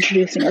Mel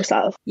introducing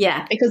herself.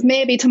 Because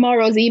maybe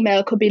tomorrow's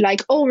email could be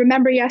like,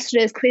 remember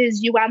yesterday's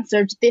quiz, you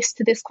answered this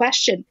to this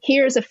question.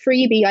 Here's a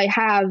freebie I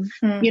have,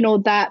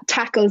 that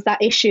tackles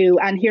that issue,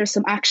 and here's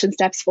some action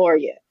steps for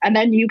you. And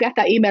then you get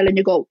that email and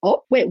you go,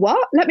 oh, wait,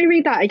 what? Let me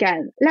read that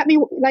again. Let me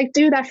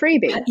do that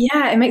freebie.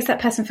 It makes that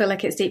person feel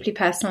like it's deeply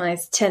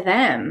personalized to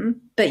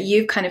them, but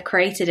you've kind of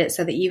created it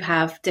so that you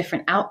have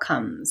different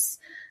outcomes.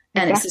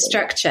 And it's a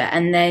structure,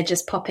 and they're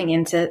just popping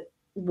into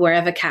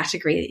wherever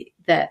category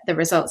that the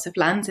results have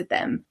landed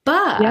them.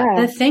 But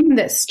the thing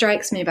that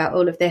strikes me about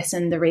all of this,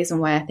 and the reason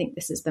why I think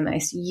this is the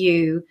most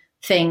you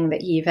thing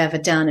that you've ever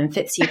done and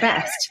fits you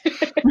best,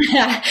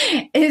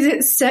 is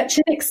it's such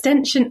an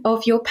extension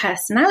of your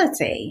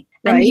personality.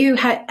 And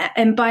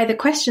and by the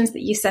questions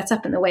that you set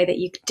up and the way that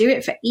you do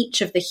it for each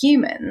of the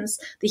humans,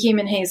 the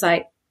human who's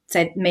like,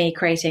 said me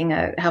creating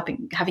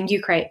having you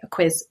create a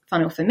quiz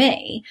funnel for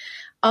me,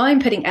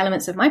 I'm putting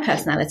elements of my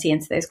personality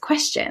into those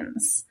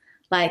questions,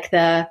 like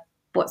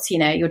what's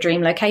your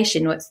dream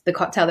location, what's the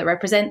cocktail that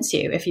represents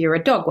you, if you're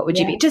a dog, what would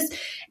you be? Just,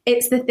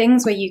 it's the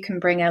things where you can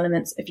bring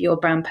elements of your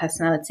brand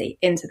personality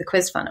into the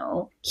quiz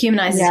funnel,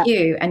 humanizes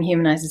you and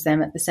humanizes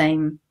them at the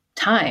same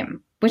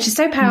time, which is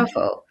so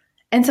powerful.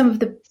 And some of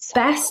the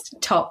best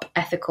top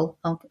ethical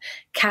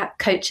cat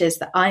coaches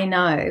that I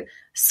know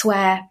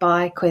swear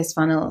by quiz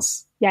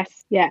funnels.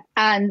 Yes, yeah.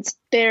 And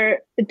the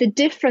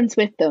difference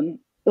with them,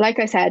 like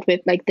I said,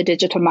 with like the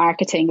digital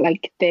marketing,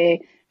 like the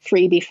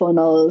freebie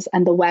funnels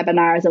and the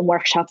webinars and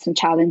workshops and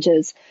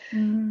challenges,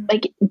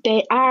 like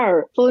they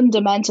are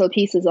fundamental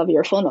pieces of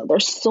your funnel. They're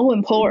so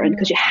important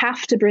because you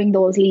have to bring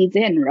those leads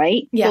in,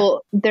 right?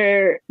 So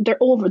they've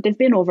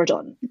been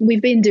overdone.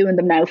 We've been doing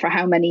them now for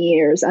how many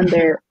years, and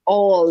they're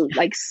all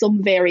like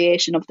some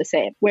variation of the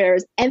same.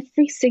 Whereas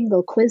every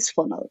single quiz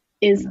funnel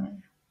is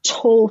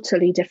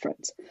totally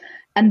different.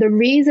 And the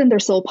reason they're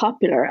so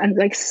popular, and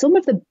like some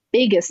of the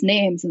biggest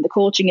names in the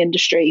coaching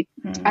industry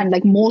and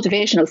like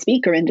motivational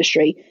speaker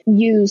industry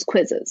use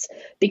quizzes,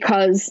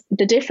 because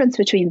the difference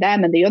between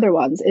them and the other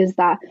ones is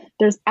that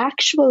there's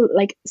actual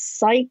like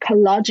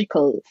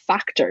psychological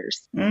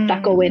factors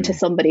that go into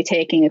somebody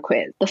taking a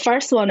quiz. The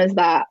first one is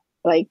that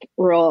like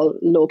we're all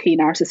low-key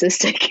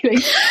narcissistic.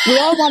 Like, we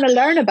all want to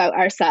learn about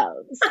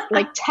ourselves.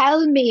 Like,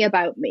 tell me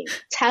about me.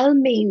 Tell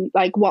me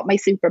like what my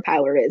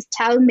superpower is.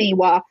 Tell me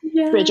what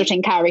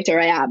Bridgerton character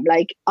I am.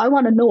 Like, I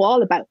want to know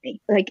all about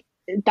me. Like,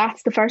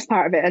 that's the first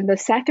part of it. And the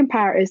second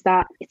part is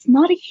that it's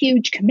not a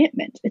huge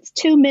commitment. It's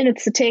 2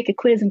 minutes to take a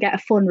quiz and get a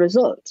fun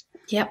result.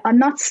 Yep. I'm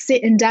not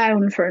sitting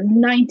down for a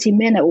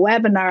 90-minute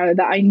webinar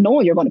that I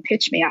know you're going to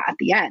pitch me at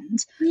the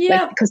end.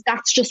 Yeah. Like, because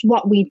that's just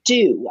what we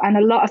do. And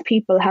a lot of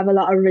people have a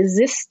lot of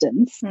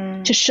resistance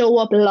to show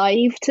up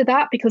live to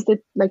that because they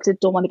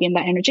don't want to be in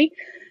that energy.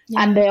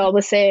 Yeah. And they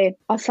always say,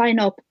 I'll sign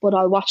up, but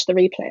I'll watch the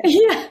replay.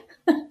 Yeah.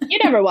 You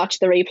never watch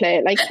the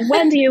replay. Like,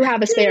 when do you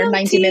have a spare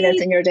 90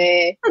 minutes in your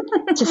day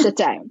to sit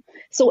down?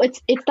 So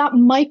it's that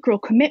micro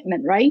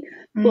commitment, right?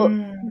 But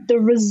the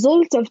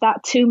result of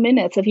that 2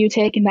 minutes of you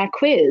taking that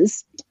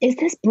quiz is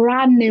this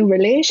brand new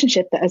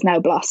relationship that has now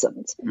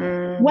blossomed.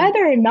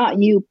 Whether or not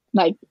you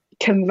like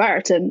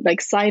convert and like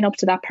sign up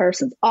to that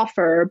person's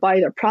offer or buy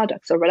their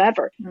products or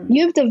whatever,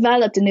 you've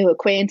developed a new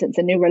acquaintance,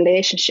 a new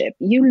relationship.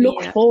 You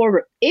look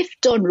forward, if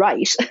done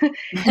right,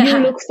 you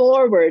look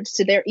forward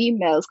to their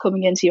emails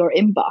coming into your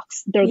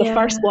inbox. They're the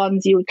first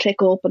ones you would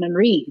click open and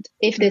read.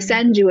 If they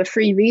send you a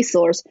free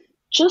resource,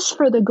 just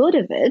for the good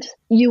of it,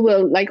 you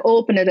will like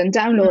open it and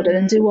download it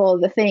and do all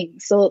the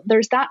things. So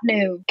there's that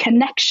new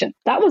connection.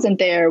 That wasn't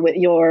there with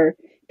your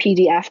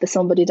PDF that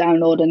somebody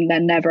downloaded and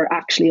then never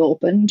actually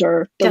opened,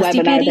 or the Dusty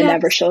webinar PDFs. they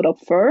never showed up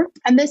for.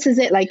 And this is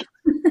it. Like,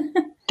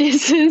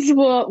 this is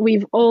what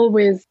we've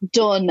always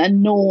done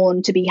and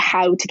known to be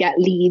how to get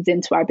leads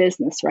into our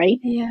business, right?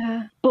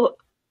 Yeah. But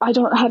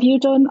have you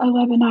done a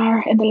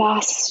webinar in the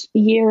last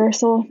year or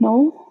so?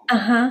 No?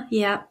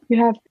 Yeah.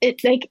 You have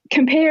it, like,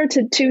 compared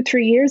to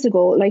 2-3 years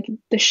ago, like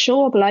the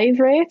show up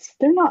live rates,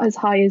 they're not as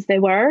high as they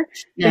were.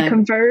 No. The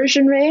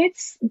conversion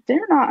rates,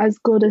 they're not as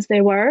good as they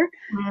were.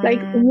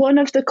 Like, one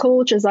of the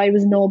coaches I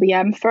was an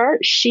OBM for,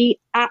 she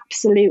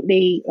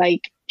absolutely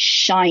like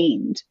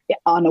shined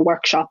on a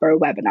workshop or a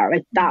webinar.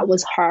 Like, that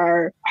was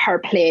her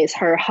place,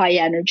 her high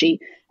energy.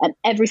 And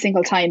every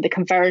single time the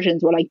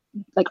conversions were like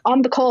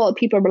on the call,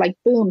 people were like,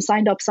 boom,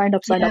 signed up.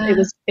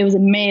 It was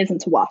amazing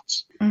to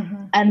watch.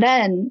 And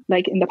then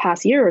like in the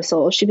past year or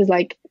so, she was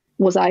like,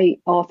 was I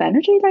off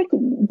energy? Like,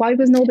 why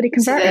was nobody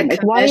converting?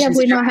 Like, why have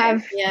we not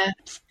have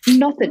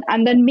nothing?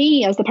 And then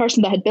me, as the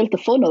person that had built the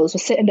funnels,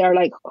 was sitting there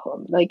like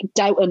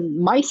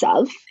doubting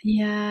myself.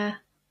 Yeah.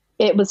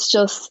 It was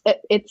just,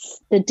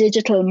 it's the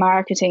digital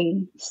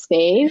marketing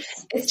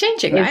space. It's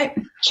changing, right?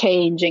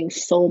 Changing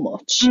so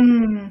much.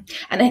 And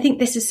I think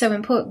this is so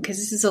important because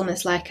this is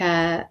almost like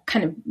a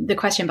kind of, the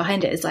question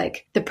behind it is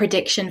like the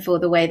prediction for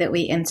the way that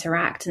we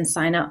interact and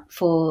sign up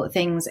for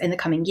things in the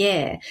coming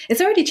year. It's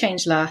already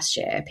changed last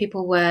year.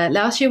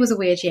 Last year was a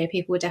weird year.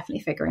 People were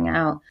definitely figuring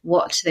out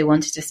what they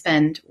wanted to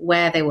spend,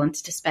 where they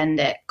wanted to spend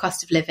it,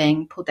 cost of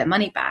living, pulled their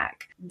money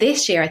back.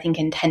 This year, I think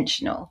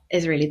intentional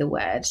is really the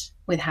word,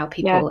 with how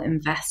people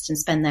invest and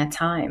spend their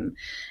time.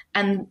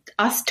 And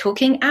us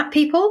talking at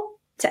people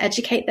to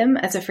educate them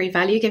as a free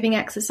value giving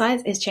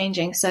exercise is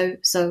changing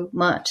so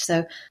much.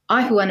 So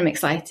I, for one, am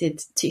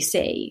excited to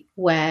see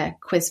where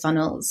quiz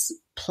funnels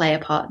play a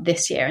part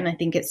this year. And I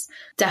think it's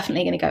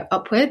definitely going to go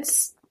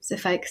upwards. So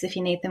folks, if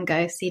you need them,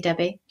 go see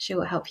Debbie. She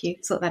will help you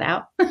sort that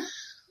out.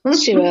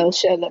 She will.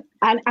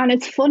 And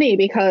it's funny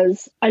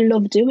because I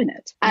love doing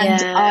it. And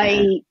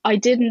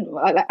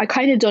I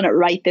kind of done it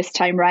right this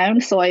time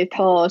round. So I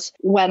thought,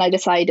 when I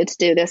decided to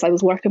do this, I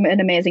was working with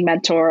an amazing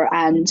mentor,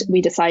 and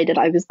we decided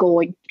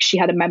she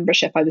had a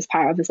membership I was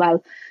part of as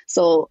well.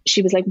 So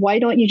she was like, why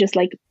don't you just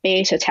like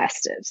beta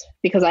test it?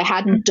 Because I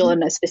hadn't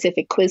done a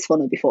specific quiz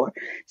funnel before.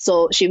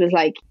 So she was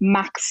like,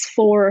 max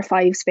 4 or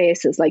 5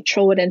 spaces, like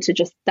throw it into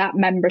just that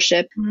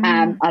membership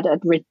at a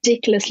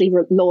ridiculously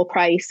low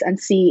price and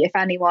see if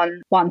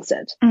anyone wants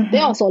it. They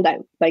all sold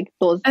out, like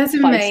those. That's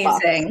 5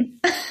 amazing.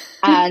 spots.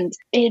 And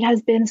it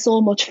has been so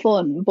much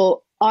fun. But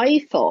I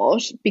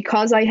thought,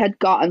 because I had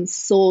gotten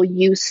so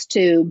used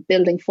to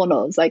building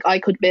funnels, like I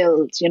could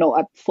build,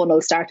 a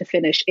funnel start to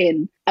finish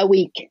in a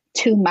week,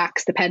 2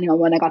 max, depending on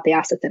when I got the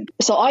assets in.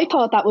 So I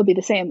thought that would be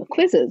the same with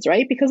quizzes,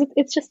 right? Because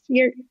it's just,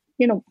 you're,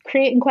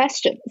 creating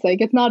questions.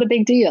 Like, it's not a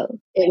big deal.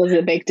 It was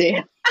a big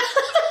deal.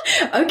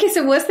 Okay,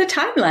 so what's the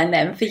timeline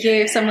then for you?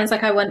 If someone's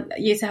like, I want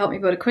you to help me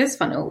build a quiz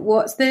funnel,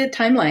 what's the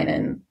timeline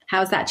and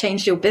how's that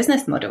changed your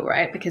business model,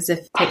 right? Because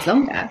it takes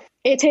longer.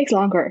 It takes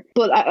longer,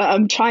 but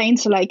I'm trying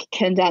to like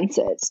condense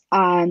it,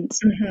 and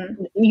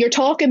you're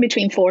talking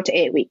between 4 to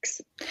 8 weeks.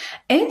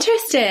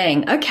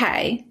 Interesting.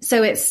 Okay.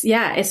 So it's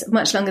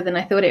much longer than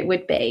I thought it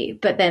would be,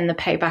 but then the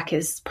payback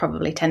is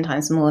probably 10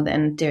 times more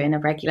than doing a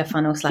regular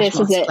funnel /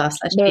 masterclass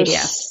 /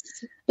 PDF.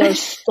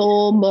 There's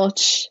so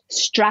much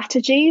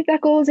strategy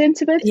that goes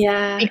into it.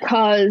 Yeah.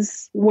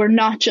 Because we're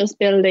not just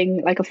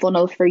building like a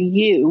funnel for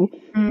you.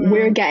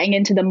 We're getting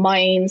into the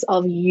minds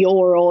of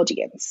your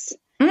audience,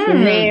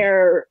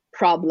 their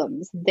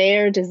problems,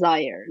 their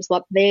desires,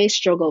 what they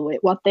struggle with,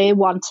 what they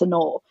want to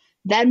know,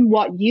 then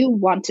what you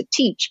want to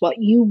teach, what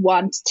you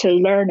want to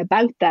learn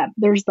about them.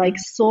 There's like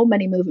so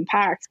many moving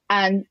parts.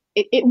 And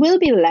it will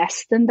be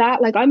less than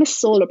that. Like, I'm a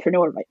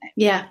solopreneur right now.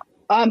 Yeah.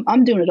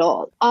 I'm doing it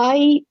all.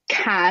 I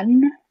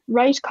can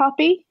write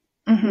copy.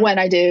 When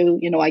I do,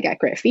 I get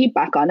great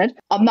feedback on it.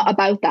 I'm not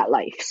about that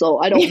life, so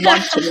I don't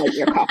want to write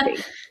your copy.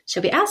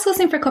 She'll be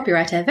outsourcing for a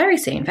copywriter very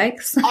soon,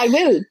 folks. I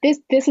will.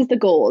 This is the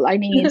goal. I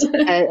need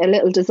a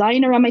little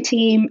designer on my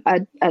team,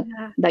 a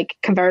like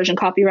conversion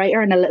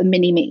copywriter, and a little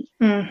mini me.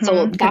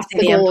 So that's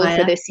the goal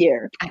for this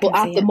year. But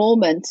at the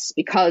moment,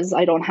 because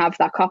I don't have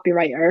that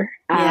copywriter,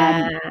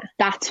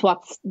 that's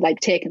what's like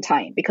taking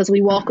time, because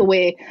we walk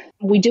away.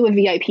 We do a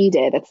VIP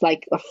day that's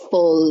like a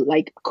full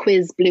like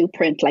quiz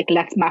blueprint, like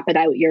let's map it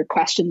out, your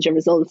questions, your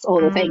results,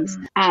 all the things.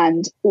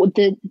 And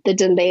the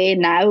delay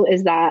now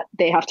is that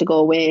they have to go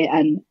away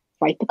and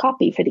write the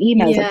copy for the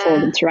emails I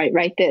told them to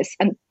write this.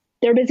 And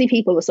they're busy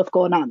people with stuff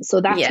going on. So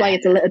that's why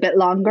it's a little bit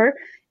longer.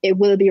 It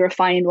will be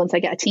refined once I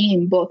get a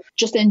team. But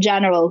just in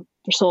general,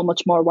 there's so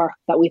much more work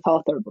that we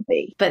thought there would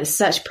be. But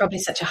probably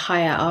such a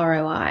higher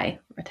ROI,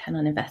 return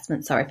on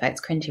investment. Sorry,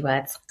 folks, cringy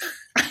words.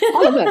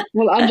 All of it.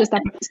 Well, I'm just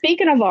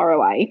speaking of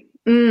ROI.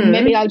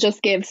 Maybe I'll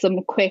just give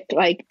some quick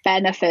like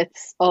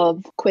benefits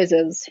of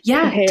quizzes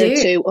compared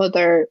to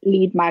other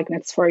lead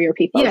magnets for your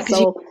people. Yeah,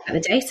 so the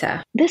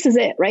data. This is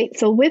it, right?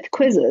 So with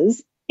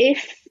quizzes,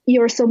 if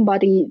you're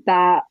somebody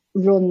that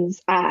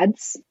runs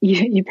ads,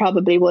 you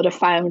probably would have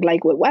found,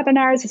 like with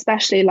webinars,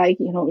 especially, like,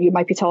 you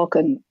might be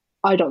talking,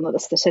 I don't know the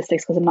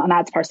statistics because I'm not an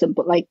ads person,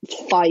 but like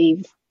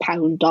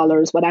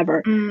 £5,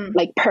 whatever,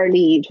 like per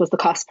lead was the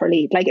cost per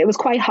lead. Like, it was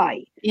quite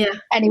high. Yeah.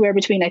 Anywhere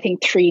between, I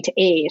think, 3 to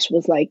 8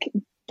 was like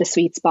the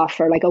sweet spot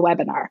for like a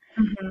webinar.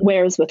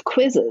 Whereas with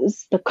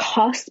quizzes, the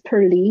cost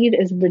per lead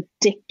is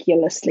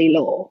ridiculously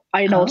low.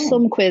 I know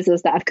some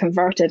quizzes that have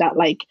converted at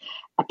like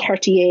a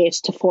 38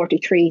 to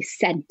 43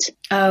 cent.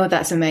 Oh,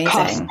 that's amazing.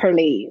 Cost per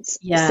lead.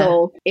 Yeah.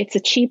 So it's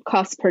a cheap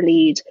cost per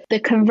lead. The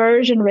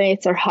conversion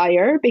rates are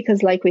higher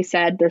because, like we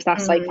said, there's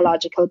that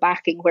psychological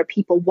backing where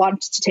people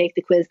want to take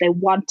the quiz. They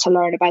want to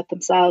learn about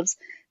themselves.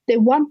 They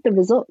want the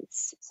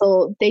results.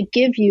 So they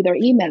give you their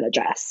email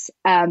address.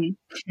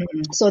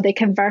 So they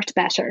convert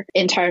better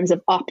in terms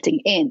of opting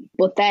in.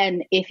 But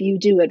then if you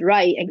do it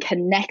right and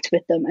connect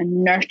with them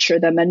and nurture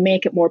them and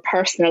make it more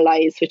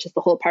personalized, which is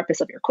the whole purpose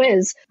of your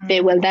quiz,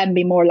 they will then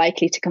be more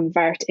likely to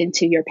convert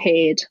into your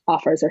paid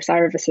offers or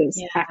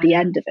services at the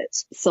end of it.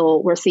 So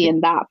we're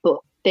seeing that. But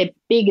the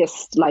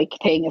biggest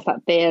thing is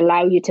that they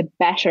allow you to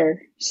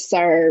better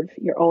serve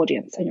your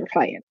audience and your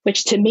client,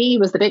 which to me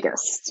was the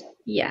biggest.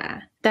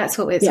 Yeah, that's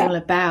what it's all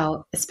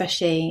about,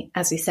 especially,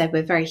 as we said,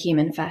 we're very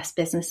human first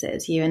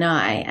businesses, you and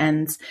I,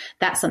 and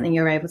that's something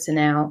you're able to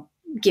now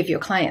give your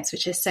clients,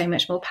 which is so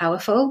much more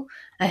powerful.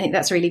 I think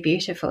that's really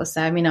beautiful.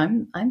 So, I mean,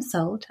 I'm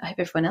sold. I hope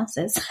everyone else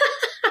is.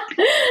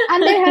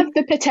 And they have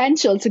the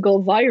potential to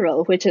go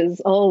viral, which is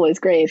always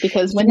great,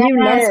 because when you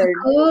learn, of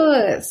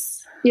course,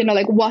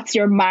 like, what's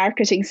your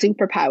marketing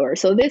superpower?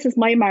 So this is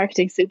my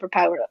marketing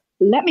superpower.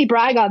 Let me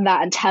brag on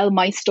that and tell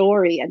my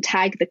story and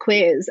tag the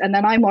quiz. And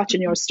then I'm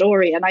watching your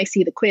story and I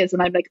see the quiz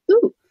and I'm like,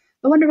 ooh,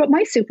 I wonder what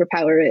my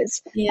superpower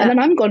is. Yeah. And then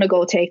I'm going to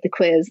go take the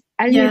quiz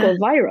and you go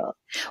viral.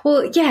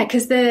 Well, yeah,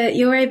 because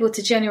you're able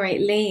to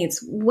generate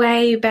leads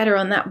way better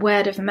on that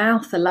word of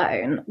mouth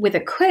alone with a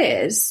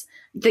quiz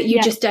that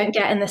you just don't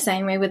get in the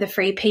same way with a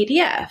free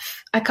PDF.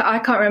 I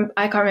can't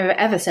remember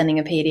ever sending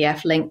a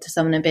PDF link to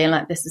someone and being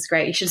like, this is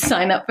great, you should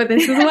sign up for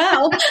this as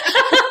well.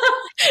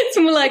 It's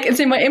more like it's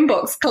in my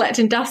inbox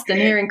collecting dust and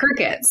hearing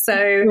crickets. So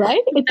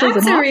it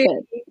doesn't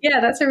happen.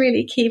 That's a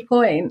really key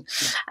point.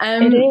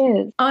 It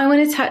is. I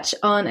want to touch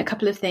on a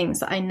couple of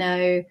things that I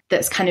know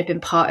that's kind of been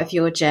part of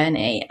your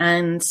journey.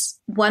 And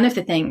one of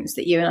the things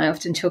that you and I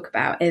often talk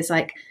about is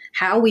like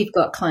how we've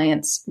got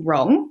clients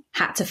wrong,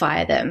 had to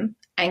fire them,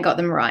 and got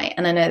them right.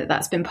 And I know that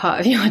that's been part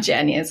of your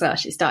journey as well.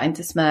 She's starting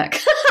to smirk.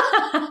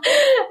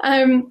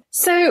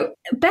 So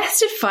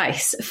best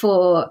advice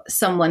for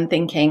someone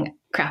thinking,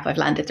 crap, I've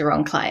landed the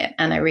wrong client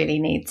and I really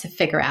need to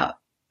figure out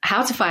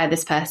how to fire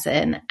this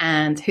person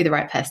and who the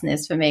right person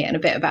is for me, and a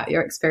bit about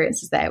your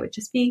experiences there would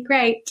just be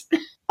great.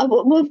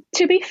 Well,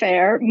 to be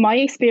fair, my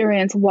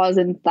experience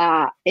wasn't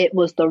that it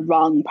was the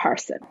wrong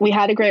person. We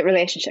had a great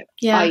relationship.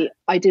 Yeah.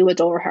 I do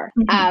adore her.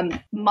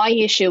 My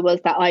issue was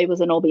that I was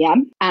an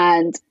OBM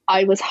and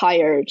I was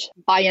hired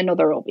by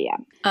another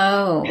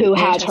OBM who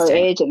had her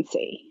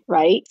agency,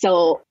 right?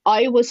 So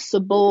I was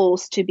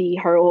supposed to be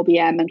her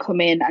OBM and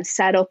come in and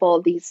set up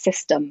all these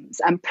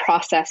systems and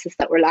processes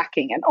that were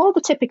lacking and all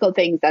the typical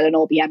things that an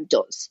OBM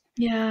does.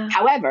 Yeah.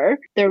 However,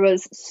 there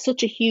was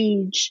such a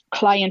huge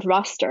client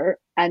roster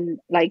and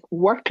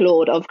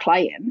workload of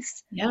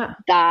clients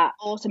that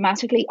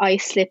automatically I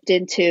slipped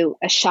into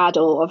a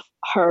shadow of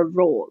her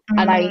role.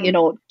 And I,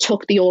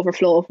 took the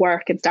overflow of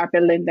work and start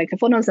building the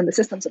funnels and the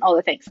systems and all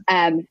the things,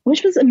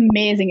 which was an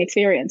amazing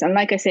experience. And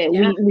like I say,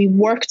 we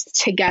worked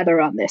together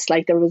on this.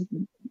 There was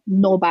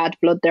no bad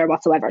blood there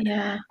whatsoever.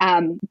 Yeah.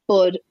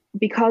 But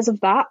because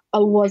of that, I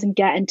wasn't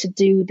getting to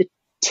do the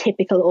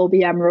typical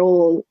OBM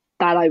role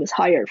that I was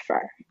hired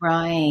for.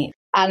 Right.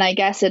 And I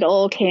guess it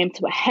all came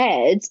to a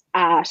head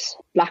at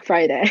Black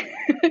Friday.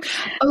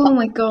 Oh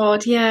my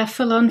God. Yeah.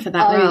 Full on for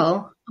that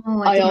role. Oh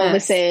my I always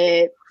goodness.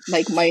 say,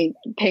 like, my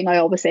thing I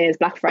always say is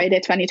Black Friday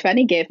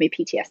 2020 gave me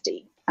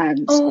PTSD,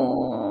 and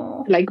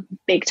Oh. like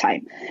big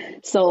time.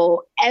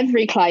 So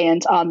every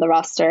client on the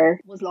roster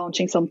was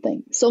launching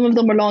something. Some of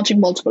them were launching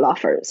multiple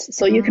offers.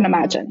 So you can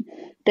imagine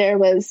there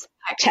was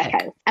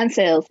checkout and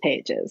sales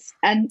pages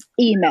and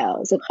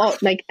emails and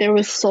like there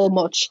was so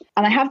much.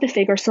 And I have the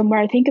figure somewhere.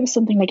 I think it was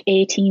something like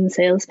 18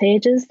 sales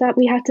pages that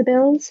we had to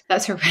build.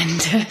 That's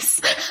horrendous.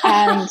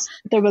 And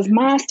there was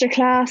master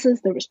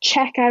classes, there was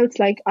checkouts.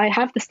 Like, I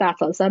have the stats,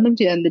 I'll send them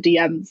to you in the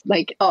DMs.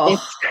 Like,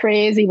 it's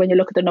crazy when you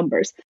look at the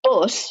numbers.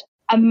 But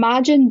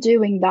imagine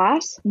doing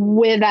that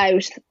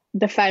without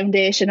the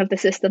foundation of the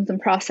systems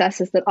and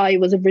processes that I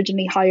was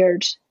originally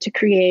hired to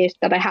create,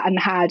 that I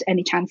hadn't had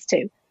any chance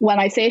to. When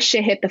I say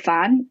shit hit the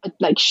fan,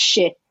 like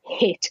shit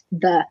hit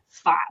the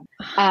fan.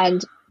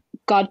 And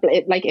God,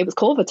 like, it was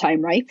COVID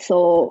time, right?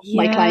 So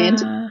my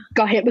client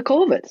got hit with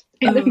COVID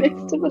in the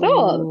midst of it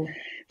all.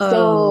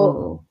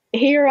 So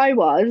here I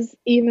was,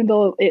 even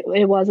though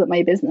it wasn't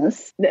my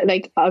business,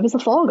 like, I was a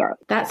fall girl.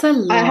 That's a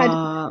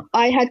lot.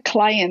 I had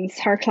clients,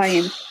 her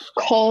clients,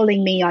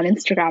 calling me on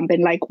Instagram,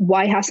 being like,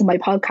 why hasn't my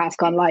podcast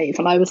gone live?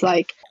 And I was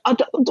like,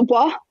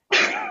 what?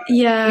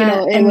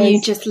 Yeah,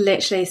 you just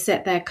literally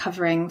sit there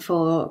covering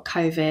for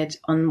COVID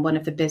on one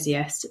of the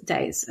busiest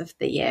days of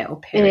the year or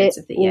periods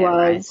of the year.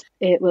 Right?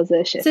 It was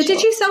a shit show. So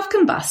did you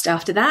self-combust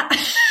after that?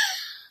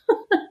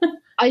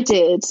 I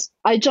did.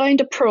 I joined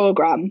a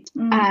program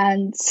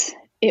and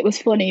it was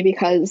funny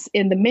because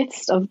in the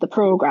midst of the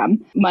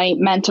program, my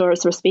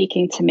mentors were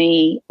speaking to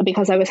me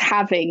because I was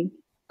having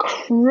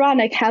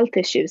chronic health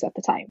issues at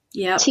the time.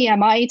 Yeah.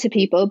 TMI to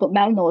people, but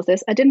Mel knows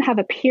this. I didn't have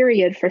a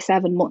period for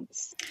 7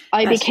 months.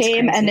 I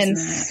became an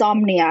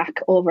insomniac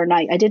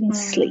overnight. I didn't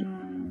sleep.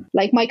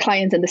 Like, my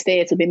clients in the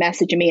States would be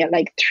messaging me at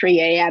like 3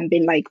 a.m.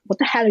 being like, what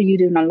the hell are you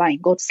doing online?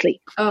 Go to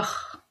sleep.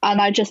 And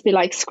I'd just be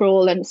like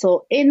scrolling.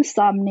 So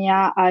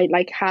insomnia, I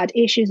like had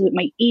issues with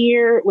my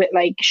ear, with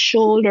like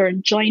shoulder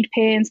and joint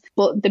pains.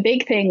 But the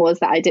big thing was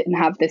that I didn't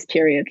have this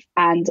period.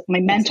 And my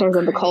mentors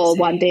on the call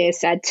one day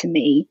said to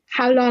me,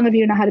 how long have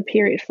you not had a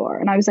period for?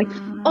 And I was like,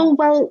 oh,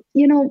 well,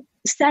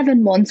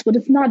 7 months, but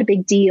it's not a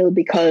big deal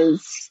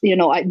because,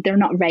 they're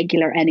not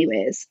regular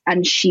anyways.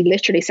 And she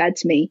literally said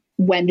to me,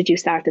 when did you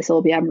start this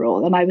OBM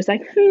role? And I was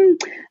like,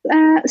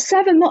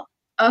 7 months.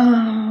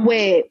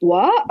 Wait,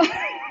 what?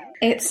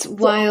 It's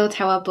wild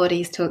how our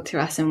bodies talk to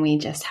us and we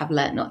just have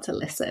learnt not to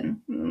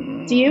listen.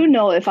 Do you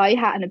know, if I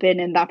hadn't been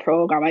in that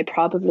program, I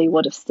probably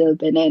would have still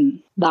been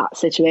in that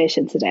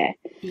situation today.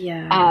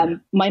 Yeah.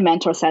 My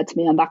mentor said to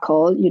me on that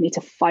call, you need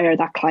to fire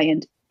that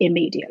client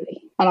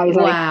immediately. And I was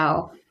like,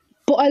 wow.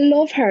 But I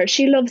love her.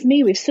 She loves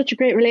me. We have such a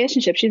great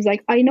relationship. She was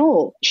like, I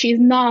know she's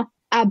not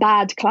a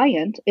bad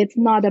client. It's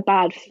not a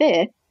bad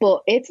fit,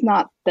 but it's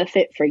not the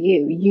fit for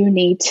you. You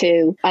need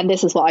to, and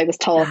this is what I was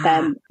taught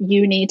then,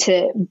 you need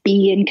to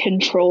be in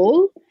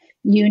control.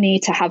 You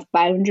need to have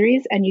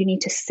boundaries and you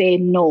need to say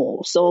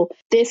no. So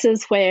this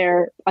is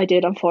where I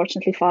did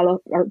unfortunately fire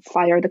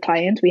the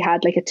client. We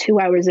had like a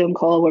 2-hour Zoom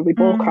call where we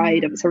both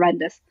cried. It was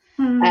horrendous.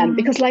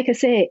 Because like I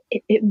say,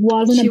 it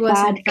wasn't a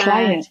bad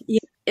client. Yeah.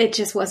 It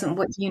just wasn't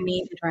what you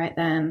needed right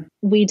then.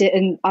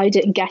 I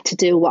didn't get to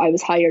do what I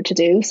was hired to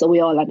do. So we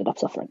all ended up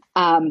suffering.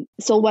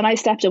 So when I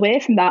stepped away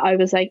from that, I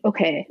was like,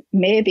 okay,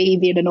 maybe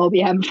being an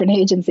OBM for an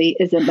agency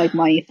isn't like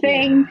my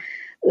thing. Yeah.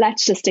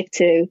 Let's just stick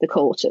to the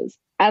coaches.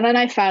 And then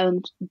I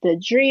found the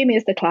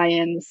dreamiest of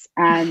clients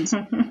and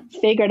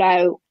figured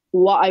out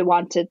what I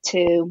wanted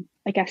to,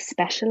 I guess,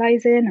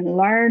 specialize in and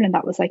learn. And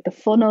that was like the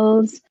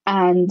funnels.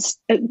 And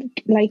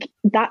like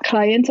that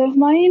client of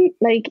mine,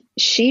 like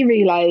she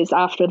realized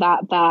after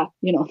that,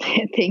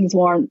 things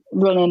weren't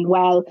running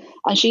well.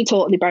 And she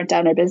totally burnt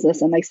down her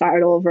business and like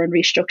started over and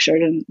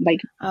restructured and like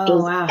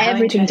does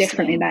everything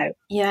differently now.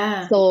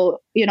 Yeah.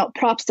 So,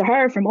 props to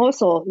her from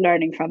also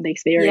learning from the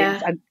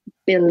experience and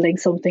building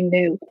something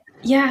new.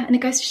 Yeah, and it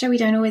goes to show we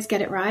don't always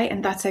get it right,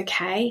 and that's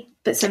okay.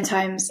 But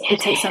sometimes it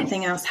takes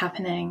something else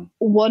happening.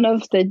 One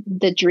of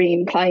the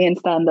dream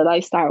clients then that I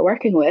start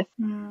working with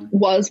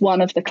was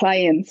one of the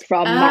clients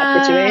from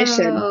that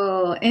situation.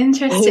 Oh,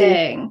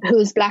 interesting.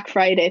 Whose Black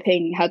Friday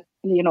thing had,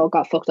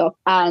 got fucked up.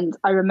 And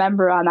I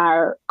remember on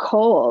our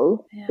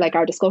call, like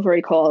our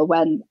discovery call,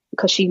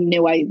 because she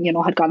knew I,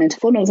 had gone into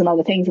funnels and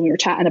other things, and we were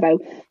chatting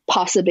about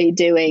possibly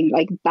doing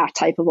like that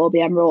type of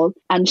OBM role.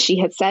 And she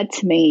had said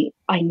to me,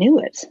 I knew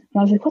it. And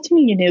I was like, what do you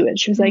mean you knew it?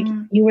 She was like,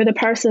 you were the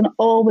person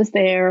always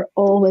there,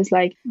 always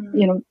like,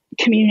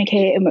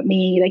 communicating with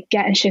me, like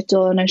getting shit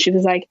done. And she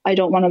was like, I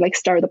don't want to like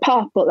stir the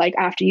pot, but like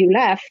after you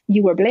left,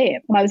 you were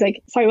blamed. And I was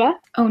like, sorry, what?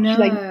 Oh no.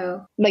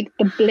 Like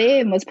the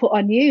blame was put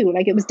on you.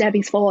 Like it was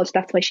Debbie's fault.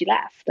 That's why she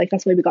left. Like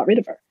that's why we got rid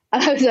of her.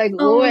 And I was like,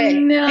 wait.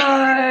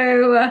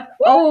 No.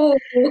 Oh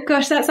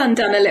gosh, that's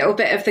undone a little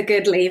bit of the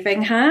good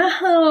leaving, huh?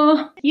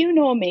 Oh. You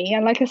know me.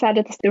 And like I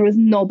said, there was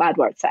no bad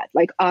word said.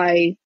 Like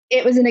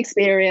it was an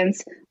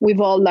experience.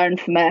 We've all learned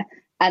from it.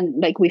 and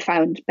like we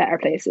found better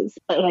places.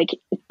 But like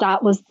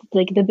that was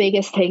like the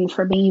biggest thing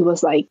for me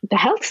was like the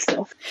health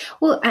stuff.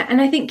 Well,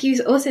 and I think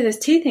you also, there's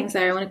two things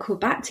there I want to call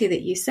back to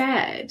that you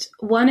said.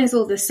 One is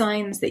all the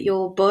signs that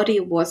your body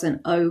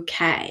wasn't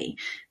okay,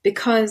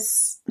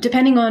 because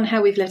depending on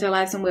how we've lived our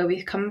lives and where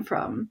we've come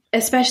from,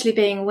 especially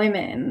being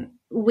women,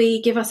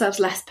 we give ourselves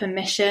less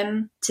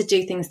permission to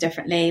do things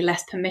differently,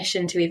 less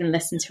permission to even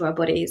listen to our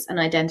bodies and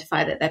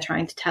identify that they're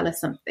trying to tell us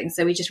something.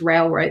 So we just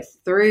railroad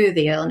through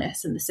the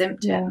illness and the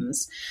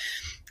symptoms,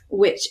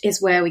 which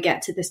is where we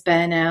get to this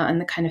burnout and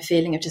the kind of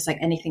feeling of just like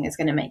anything is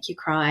going to make you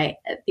cry.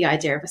 The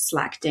idea of a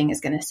slack ding is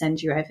going to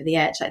send you over the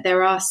edge. Like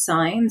there are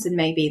signs, and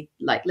maybe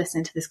like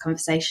listening to this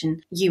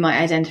conversation, you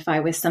might identify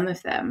with some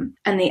of them.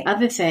 And the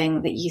other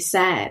thing that you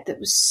said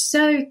that was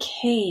so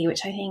key,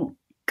 which I think,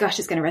 gosh,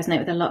 is going to resonate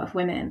with a lot of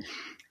women,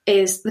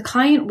 is the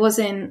client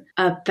wasn't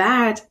a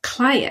bad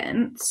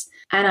client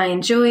and I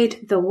enjoyed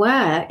the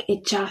work.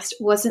 It just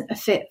wasn't a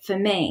fit for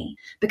me,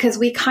 because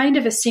we kind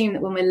of assume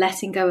that when we're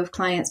letting go of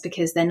clients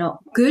because they're not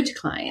good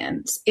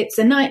clients, it's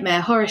a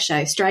nightmare horror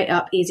show, straight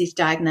up, easy to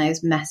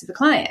diagnose mess of a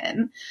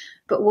client.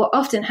 But what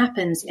often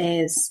happens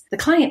is the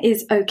client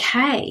is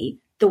okay,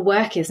 the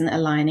work isn't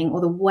aligning, or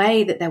the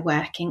way that they're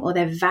working, or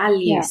their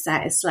value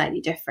set is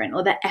slightly different,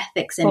 or their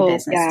ethics in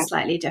business is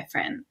slightly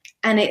different.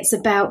 And it's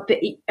about,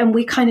 and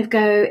we kind of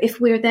go, if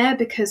we're there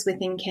because we're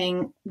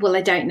thinking, well,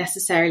 I don't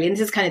necessarily, and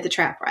this is kind of the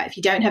trap, right? If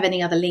you don't have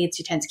any other leads,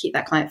 you tend to keep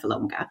that client for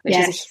longer,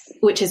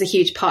 which is a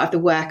huge part of the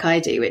work I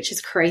do, which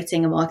is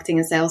creating a marketing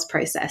and sales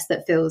process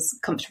that feels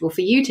comfortable for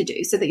you to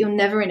do, so that you're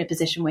never in a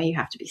position where you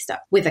have to be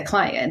stuck with a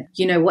client.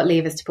 You know what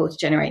levers to pull to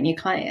generate new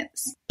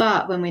clients.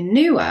 But when we're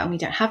newer and we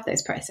don't have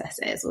those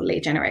processes or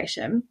lead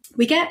generation,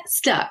 we get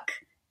stuck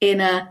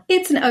in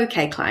it's an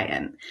okay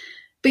client.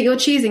 But you're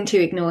choosing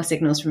to ignore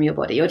signals from your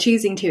body. You're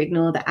choosing to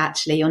ignore that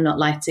actually you're not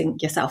lighting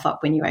yourself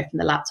up when you open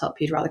the laptop.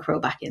 You'd rather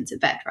crawl back into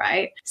bed,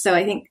 right? So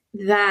I think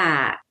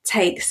that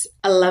takes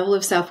a level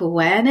of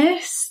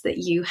self-awareness that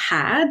you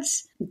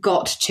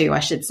got to, I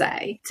should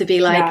say, to be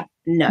like,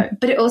 no.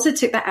 But it also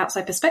took that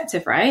outside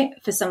perspective, right?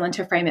 For someone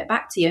to frame it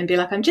back to you and be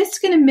like, I'm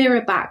just going to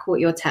mirror back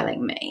what you're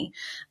telling me.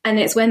 And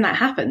it's when that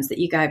happens that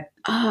you go,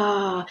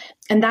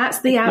 and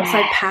that's the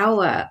outside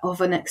power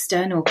of an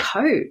external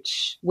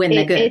coach when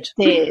they're good.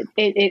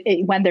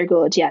 It when they're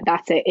good. Yeah,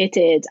 that's it. It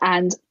did.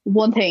 And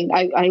one thing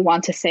I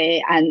want to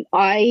say, and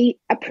I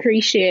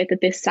appreciate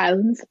that this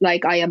sounds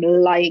like I am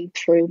lying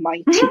through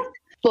my teeth,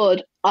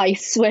 but I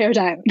swear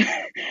down,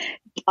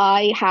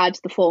 I had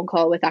the phone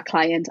call with that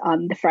client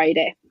on the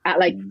Friday at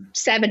like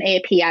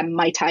 8 p.m.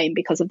 my time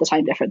because of the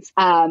time difference.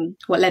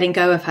 Letting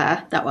go of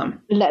her, that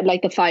one?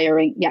 Like the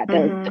firing,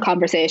 the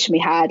conversation we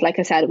had. Like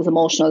I said, it was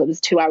emotional. It was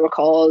a 2-hour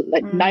call.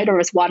 Like neither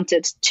of us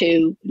wanted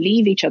to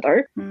leave each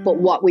other, but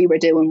what we were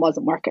doing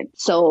wasn't working.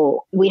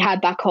 So we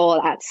had that call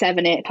at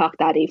 8 o'clock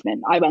that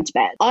evening. I went to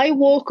bed. I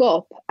woke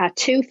up at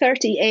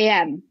 2:30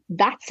 a.m.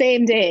 that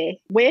same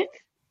day with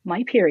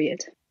my period.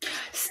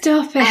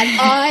 Stop it. And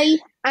I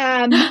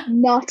am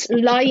not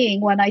lying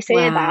when I say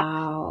that.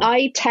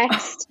 I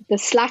text the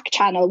Slack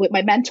channel with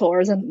my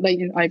mentors, and like,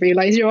 I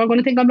realize you're all going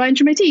to think I'm lying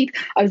through my teeth.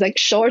 I was like,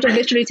 short of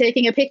literally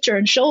taking a picture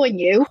and showing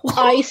you,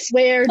 I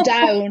swear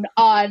down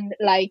on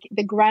like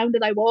the ground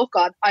that I walk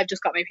on, I've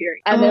just got my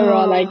period. And they were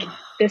all like,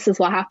 this is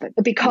what happened,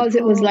 because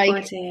it was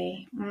like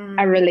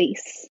a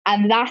release.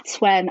 And that's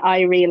when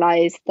I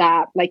realized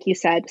that, like you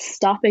said,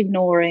 stop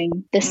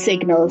ignoring the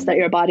signals that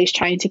your body's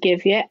trying to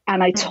give you.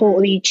 And I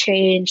totally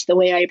changed the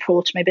way I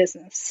approach my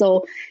business.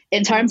 So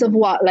in terms of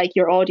what like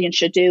your audience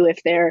should do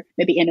if they're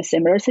maybe in a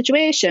similar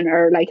situation,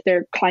 or like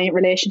their client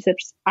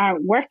relationships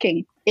aren't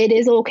working, it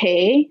is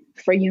okay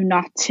for you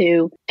not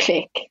to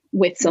click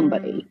with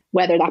somebody,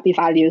 whether that be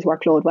values,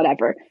 workload,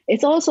 whatever.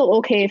 It's also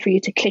okay for you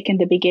to click in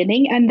the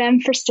beginning and then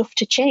for stuff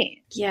to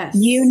change. Yes.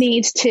 You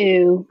need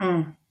to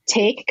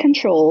take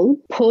control,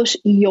 put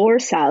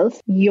yourself,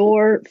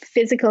 your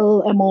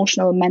physical,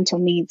 emotional, mental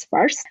needs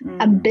first,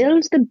 and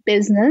build the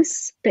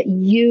business that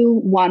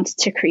you want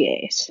to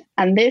create.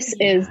 And this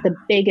is the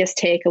biggest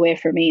takeaway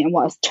for me, and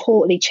what has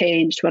totally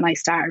changed when I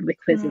started with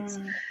Quizzes,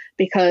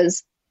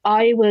 because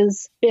I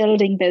was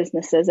building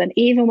businesses. And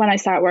even when I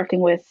started working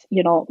with,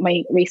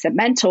 my recent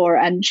mentor,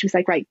 and she was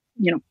like, right,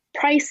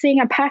 pricing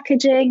and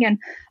packaging, and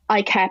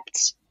I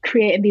kept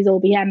creating these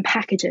OBM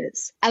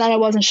packages, and then I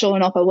wasn't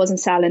showing up, I wasn't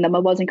selling them, I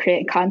wasn't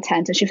creating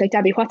content. And she was like,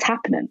 Debbie, what's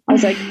happening? I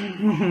was like,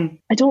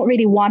 I don't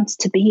really want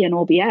to be an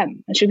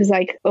OBM. And she was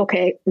like,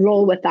 okay,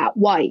 roll with that.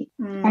 Why?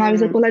 And I was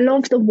like, well, I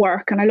love the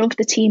work and I love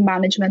the team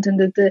management and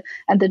the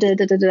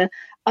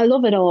I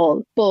love it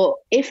all. But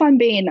if I'm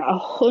being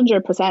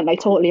 100% like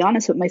totally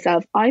honest with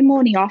myself, I'm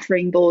only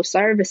offering those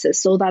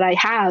services so that I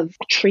have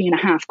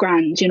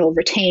 $3,500,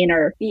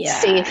 retainer,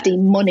 safety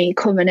money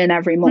coming in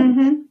every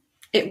month.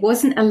 it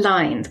wasn't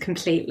aligned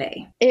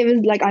completely. It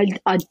was like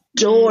I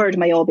adored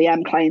my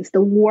OBM clients.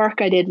 The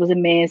work I did was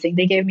amazing.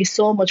 They gave me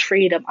so much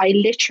freedom. I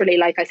literally,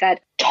 like I said,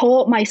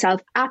 taught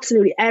myself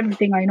absolutely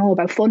everything I know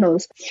about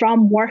funnels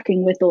from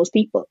working with those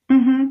people.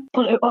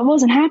 But I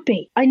wasn't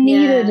happy. I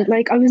needed,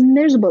 I was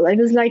miserable. I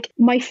was like,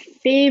 my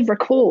favorite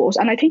quote,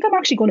 and I think I'm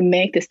actually going to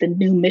make this the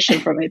new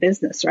mission for my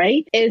business,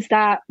 right? Is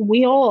that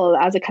we all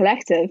as a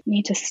collective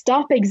need to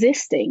stop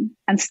existing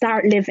and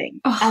start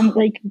living. And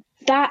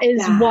that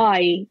is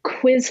why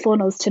quiz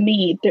funnels to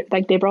me,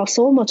 they brought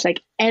so much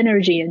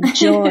energy and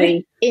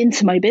joy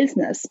into my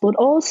business. But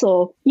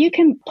also you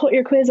can put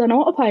your quiz on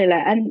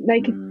autopilot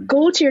and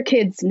go to your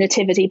kids'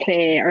 nativity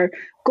play, or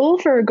go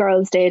for a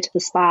girls' day to the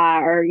spa,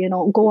 or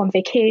go on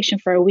vacation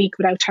for a week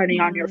without turning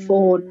on your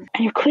phone,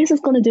 and your quiz is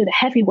going to do the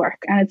heavy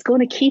work, and it's going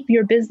to keep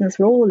your business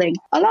rolling,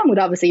 along with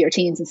obviously your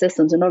teams and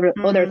systems and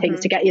other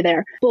things to get you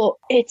there. But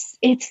it's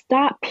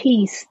that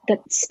piece that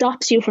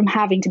stops you from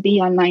having to be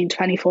online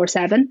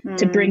 24/7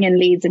 to bring in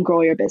leads and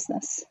grow your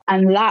business.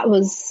 And that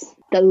was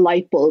the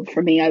light bulb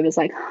for me. I was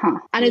like,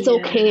 and it's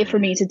okay for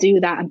me to do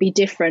that and be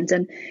different,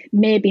 and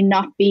maybe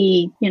not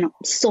be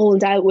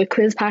sold out with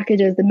quiz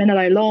packages the minute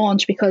I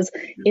launch, because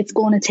it's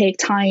going to take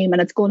time,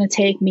 and it's going to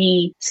take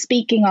me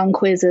speaking on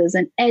quizzes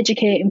and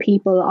educating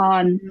people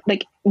on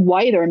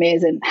why they're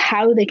amazing,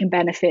 how they can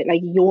benefit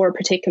your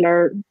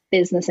particular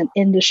business and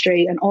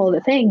industry and all the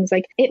things.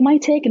 It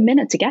might take a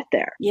minute to get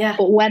there,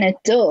 but when it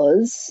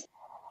does,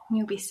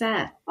 you'll be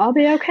set. I'll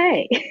be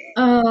okay.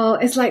 Oh,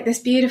 it's like this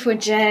beautiful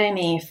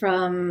journey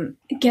from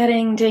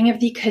doing everything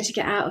you could to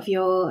get out of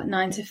your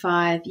 9 to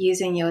 5,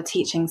 using your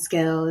teaching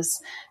skills,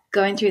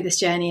 going through this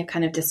journey of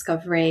kind of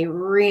discovery,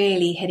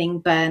 really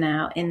hitting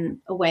burnout in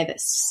a way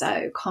that's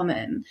so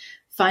common,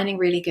 finding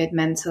really good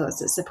mentors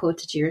that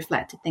supported you,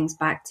 reflected things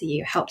back to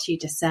you, helped you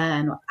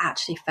discern what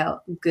actually felt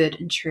good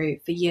and true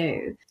for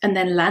you, and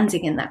then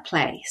landing in that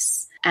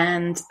place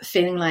and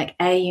feeling like,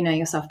 you know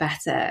yourself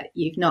better.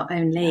 You've not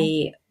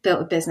only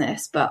built a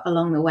business, but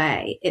along the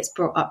way, it's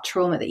brought up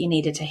trauma that you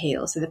needed to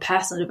heal. So the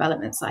personal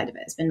development side of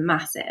it has been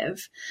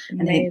massive. Amazing.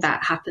 And I think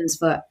that happens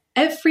for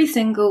every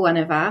single one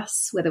of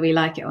us, whether we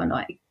like it or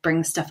not. It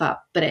brings stuff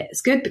up, but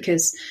it's good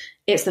because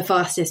it's the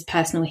fastest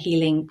personal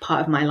healing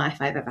part of my life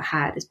I've ever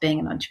had, is being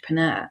an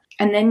entrepreneur.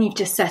 And then you've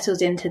just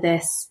settled into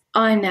this,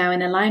 I'm now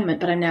in alignment,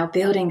 but I'm now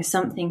building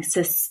something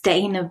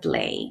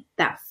sustainably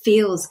that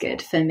feels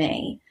good for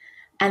me.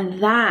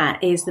 And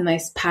that is the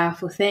most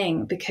powerful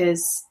thing,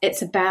 because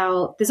it's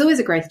about, there's always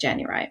a growth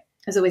journey, right?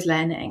 There's always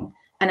learning.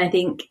 And I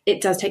think it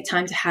does take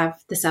time to have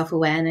the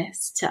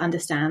self-awareness to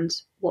understand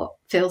what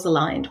feels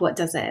aligned, what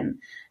doesn't,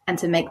 and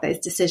to make those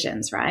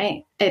decisions,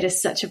 right? It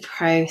is such a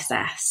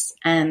process.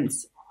 And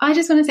I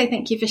just want to say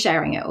thank you for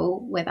sharing it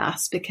all with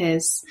us,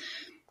 because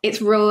it's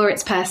raw,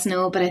 it's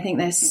personal, but I think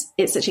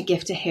it's such a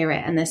gift to hear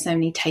it. And there's so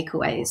many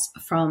takeaways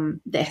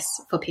from this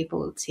for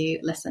people to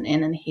listen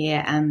in and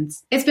hear. And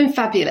it's been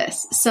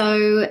fabulous.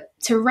 So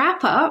to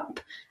wrap up,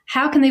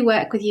 how can they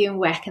work with you and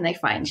where can they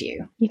find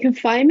you? You can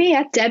find me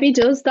at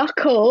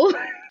debbiedoes.co.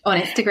 On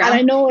Instagram.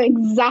 And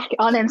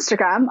on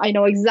Instagram, I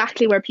know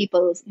exactly where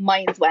people's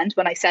minds went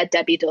when I said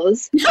Debbie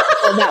Does.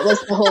 So that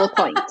was the whole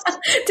point.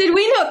 Did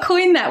we not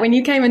coin that when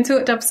you came and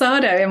talked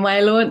Dubsado in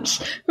my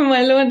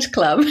launch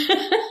club?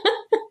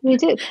 We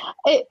did.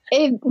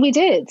 We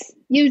did.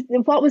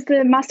 What was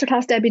the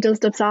masterclass Debbie Does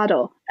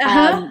Dubsado?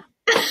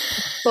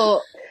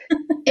 But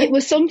it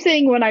was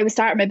something when I was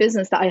starting my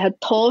business that I had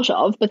thought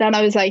of, but then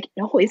I was like,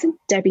 no, isn't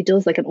Debbie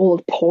Does like an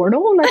old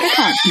porno? I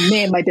can't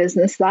name my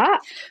business that.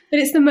 But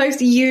it's the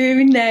most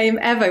you name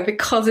ever,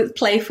 because it's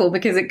playful,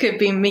 because it could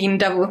be mean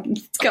double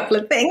couple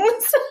of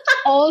things.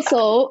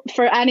 Also,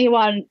 for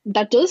anyone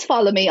that does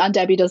follow me on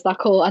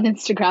debbiedoes.co on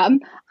Instagram,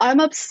 I'm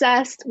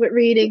obsessed with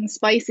reading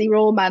spicy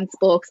romance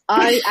books.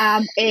 I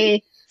am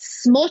a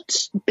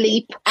smut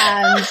bleep,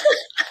 and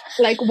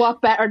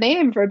what better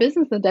name for a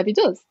business than Debbie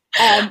Does?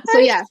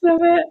 Debbie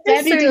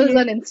Does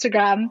on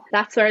Instagram.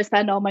 That's where I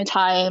spend all my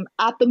time.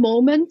 At the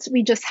moment,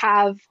 we just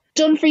have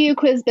done for you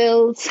quiz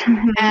builds.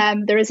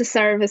 There is a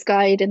service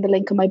guide in the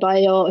link in my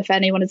bio if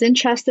anyone is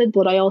interested,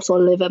 but I also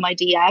live in my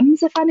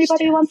DMs if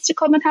anybody wants to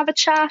come and have a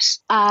chat.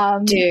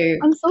 I'm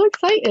so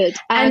excited.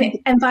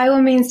 And by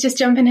all means, just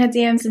jump in her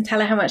DMs and tell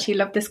her how much you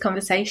loved this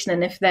conversation,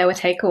 and if there were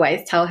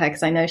takeaways, tell her,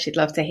 because I know she'd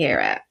love to hear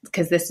it,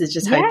 because this is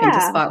just hoping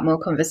to spark more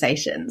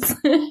conversations.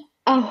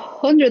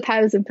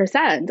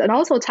 100,000%. And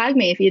also tag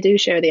me if you do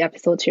share the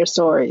episode to your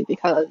story,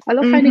 because I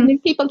love finding new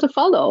people to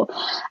follow.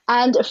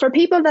 And for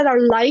people that are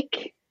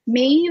like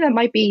me, that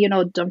might be,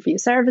 done for you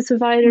service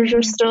providers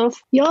or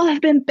stuff, y'all have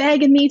been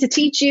begging me to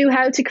teach you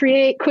how to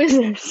create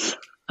quizzes.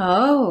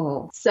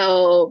 Oh,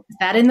 So is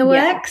that in the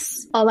yeah,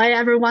 works? all I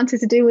ever wanted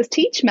to do was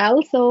teach,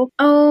 Mel. So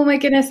Oh my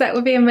goodness, that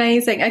would be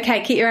amazing.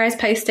 Okay, keep your eyes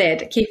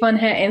posted. Keep on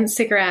her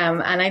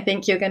Instagram, and I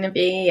think you're going to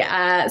be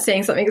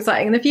seeing something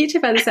exciting in the future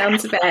by the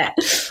sounds of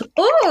it.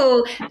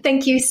 Oh,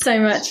 thank you so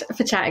much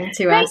for chatting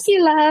to us. thank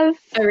you, love.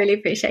 I really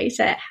appreciate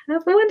it.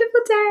 Have a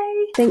wonderful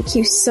day. Thank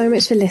you so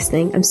much for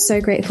listening. I'm so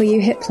grateful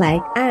you hit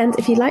play. And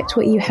if you liked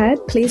what you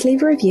heard, please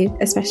leave a review,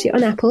 especially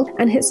on Apple,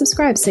 and hit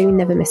subscribe so you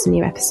never miss a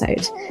new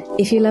episode.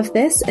 If you love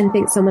this and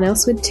think someone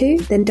else would too,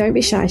 then don't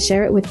be shy,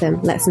 share it with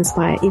them. Let's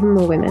inspire even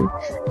more women.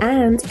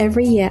 And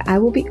every year I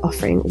will be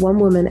offering one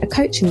woman a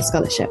coaching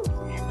scholarship.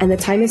 And the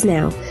time is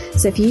now.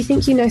 So if you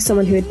think you know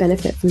someone who would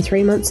benefit from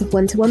 3 months of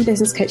one-to-one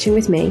business coaching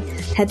with me,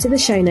 head to the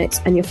show notes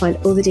and you'll find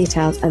all the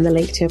details and the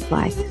link to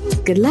apply.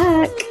 Good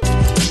luck!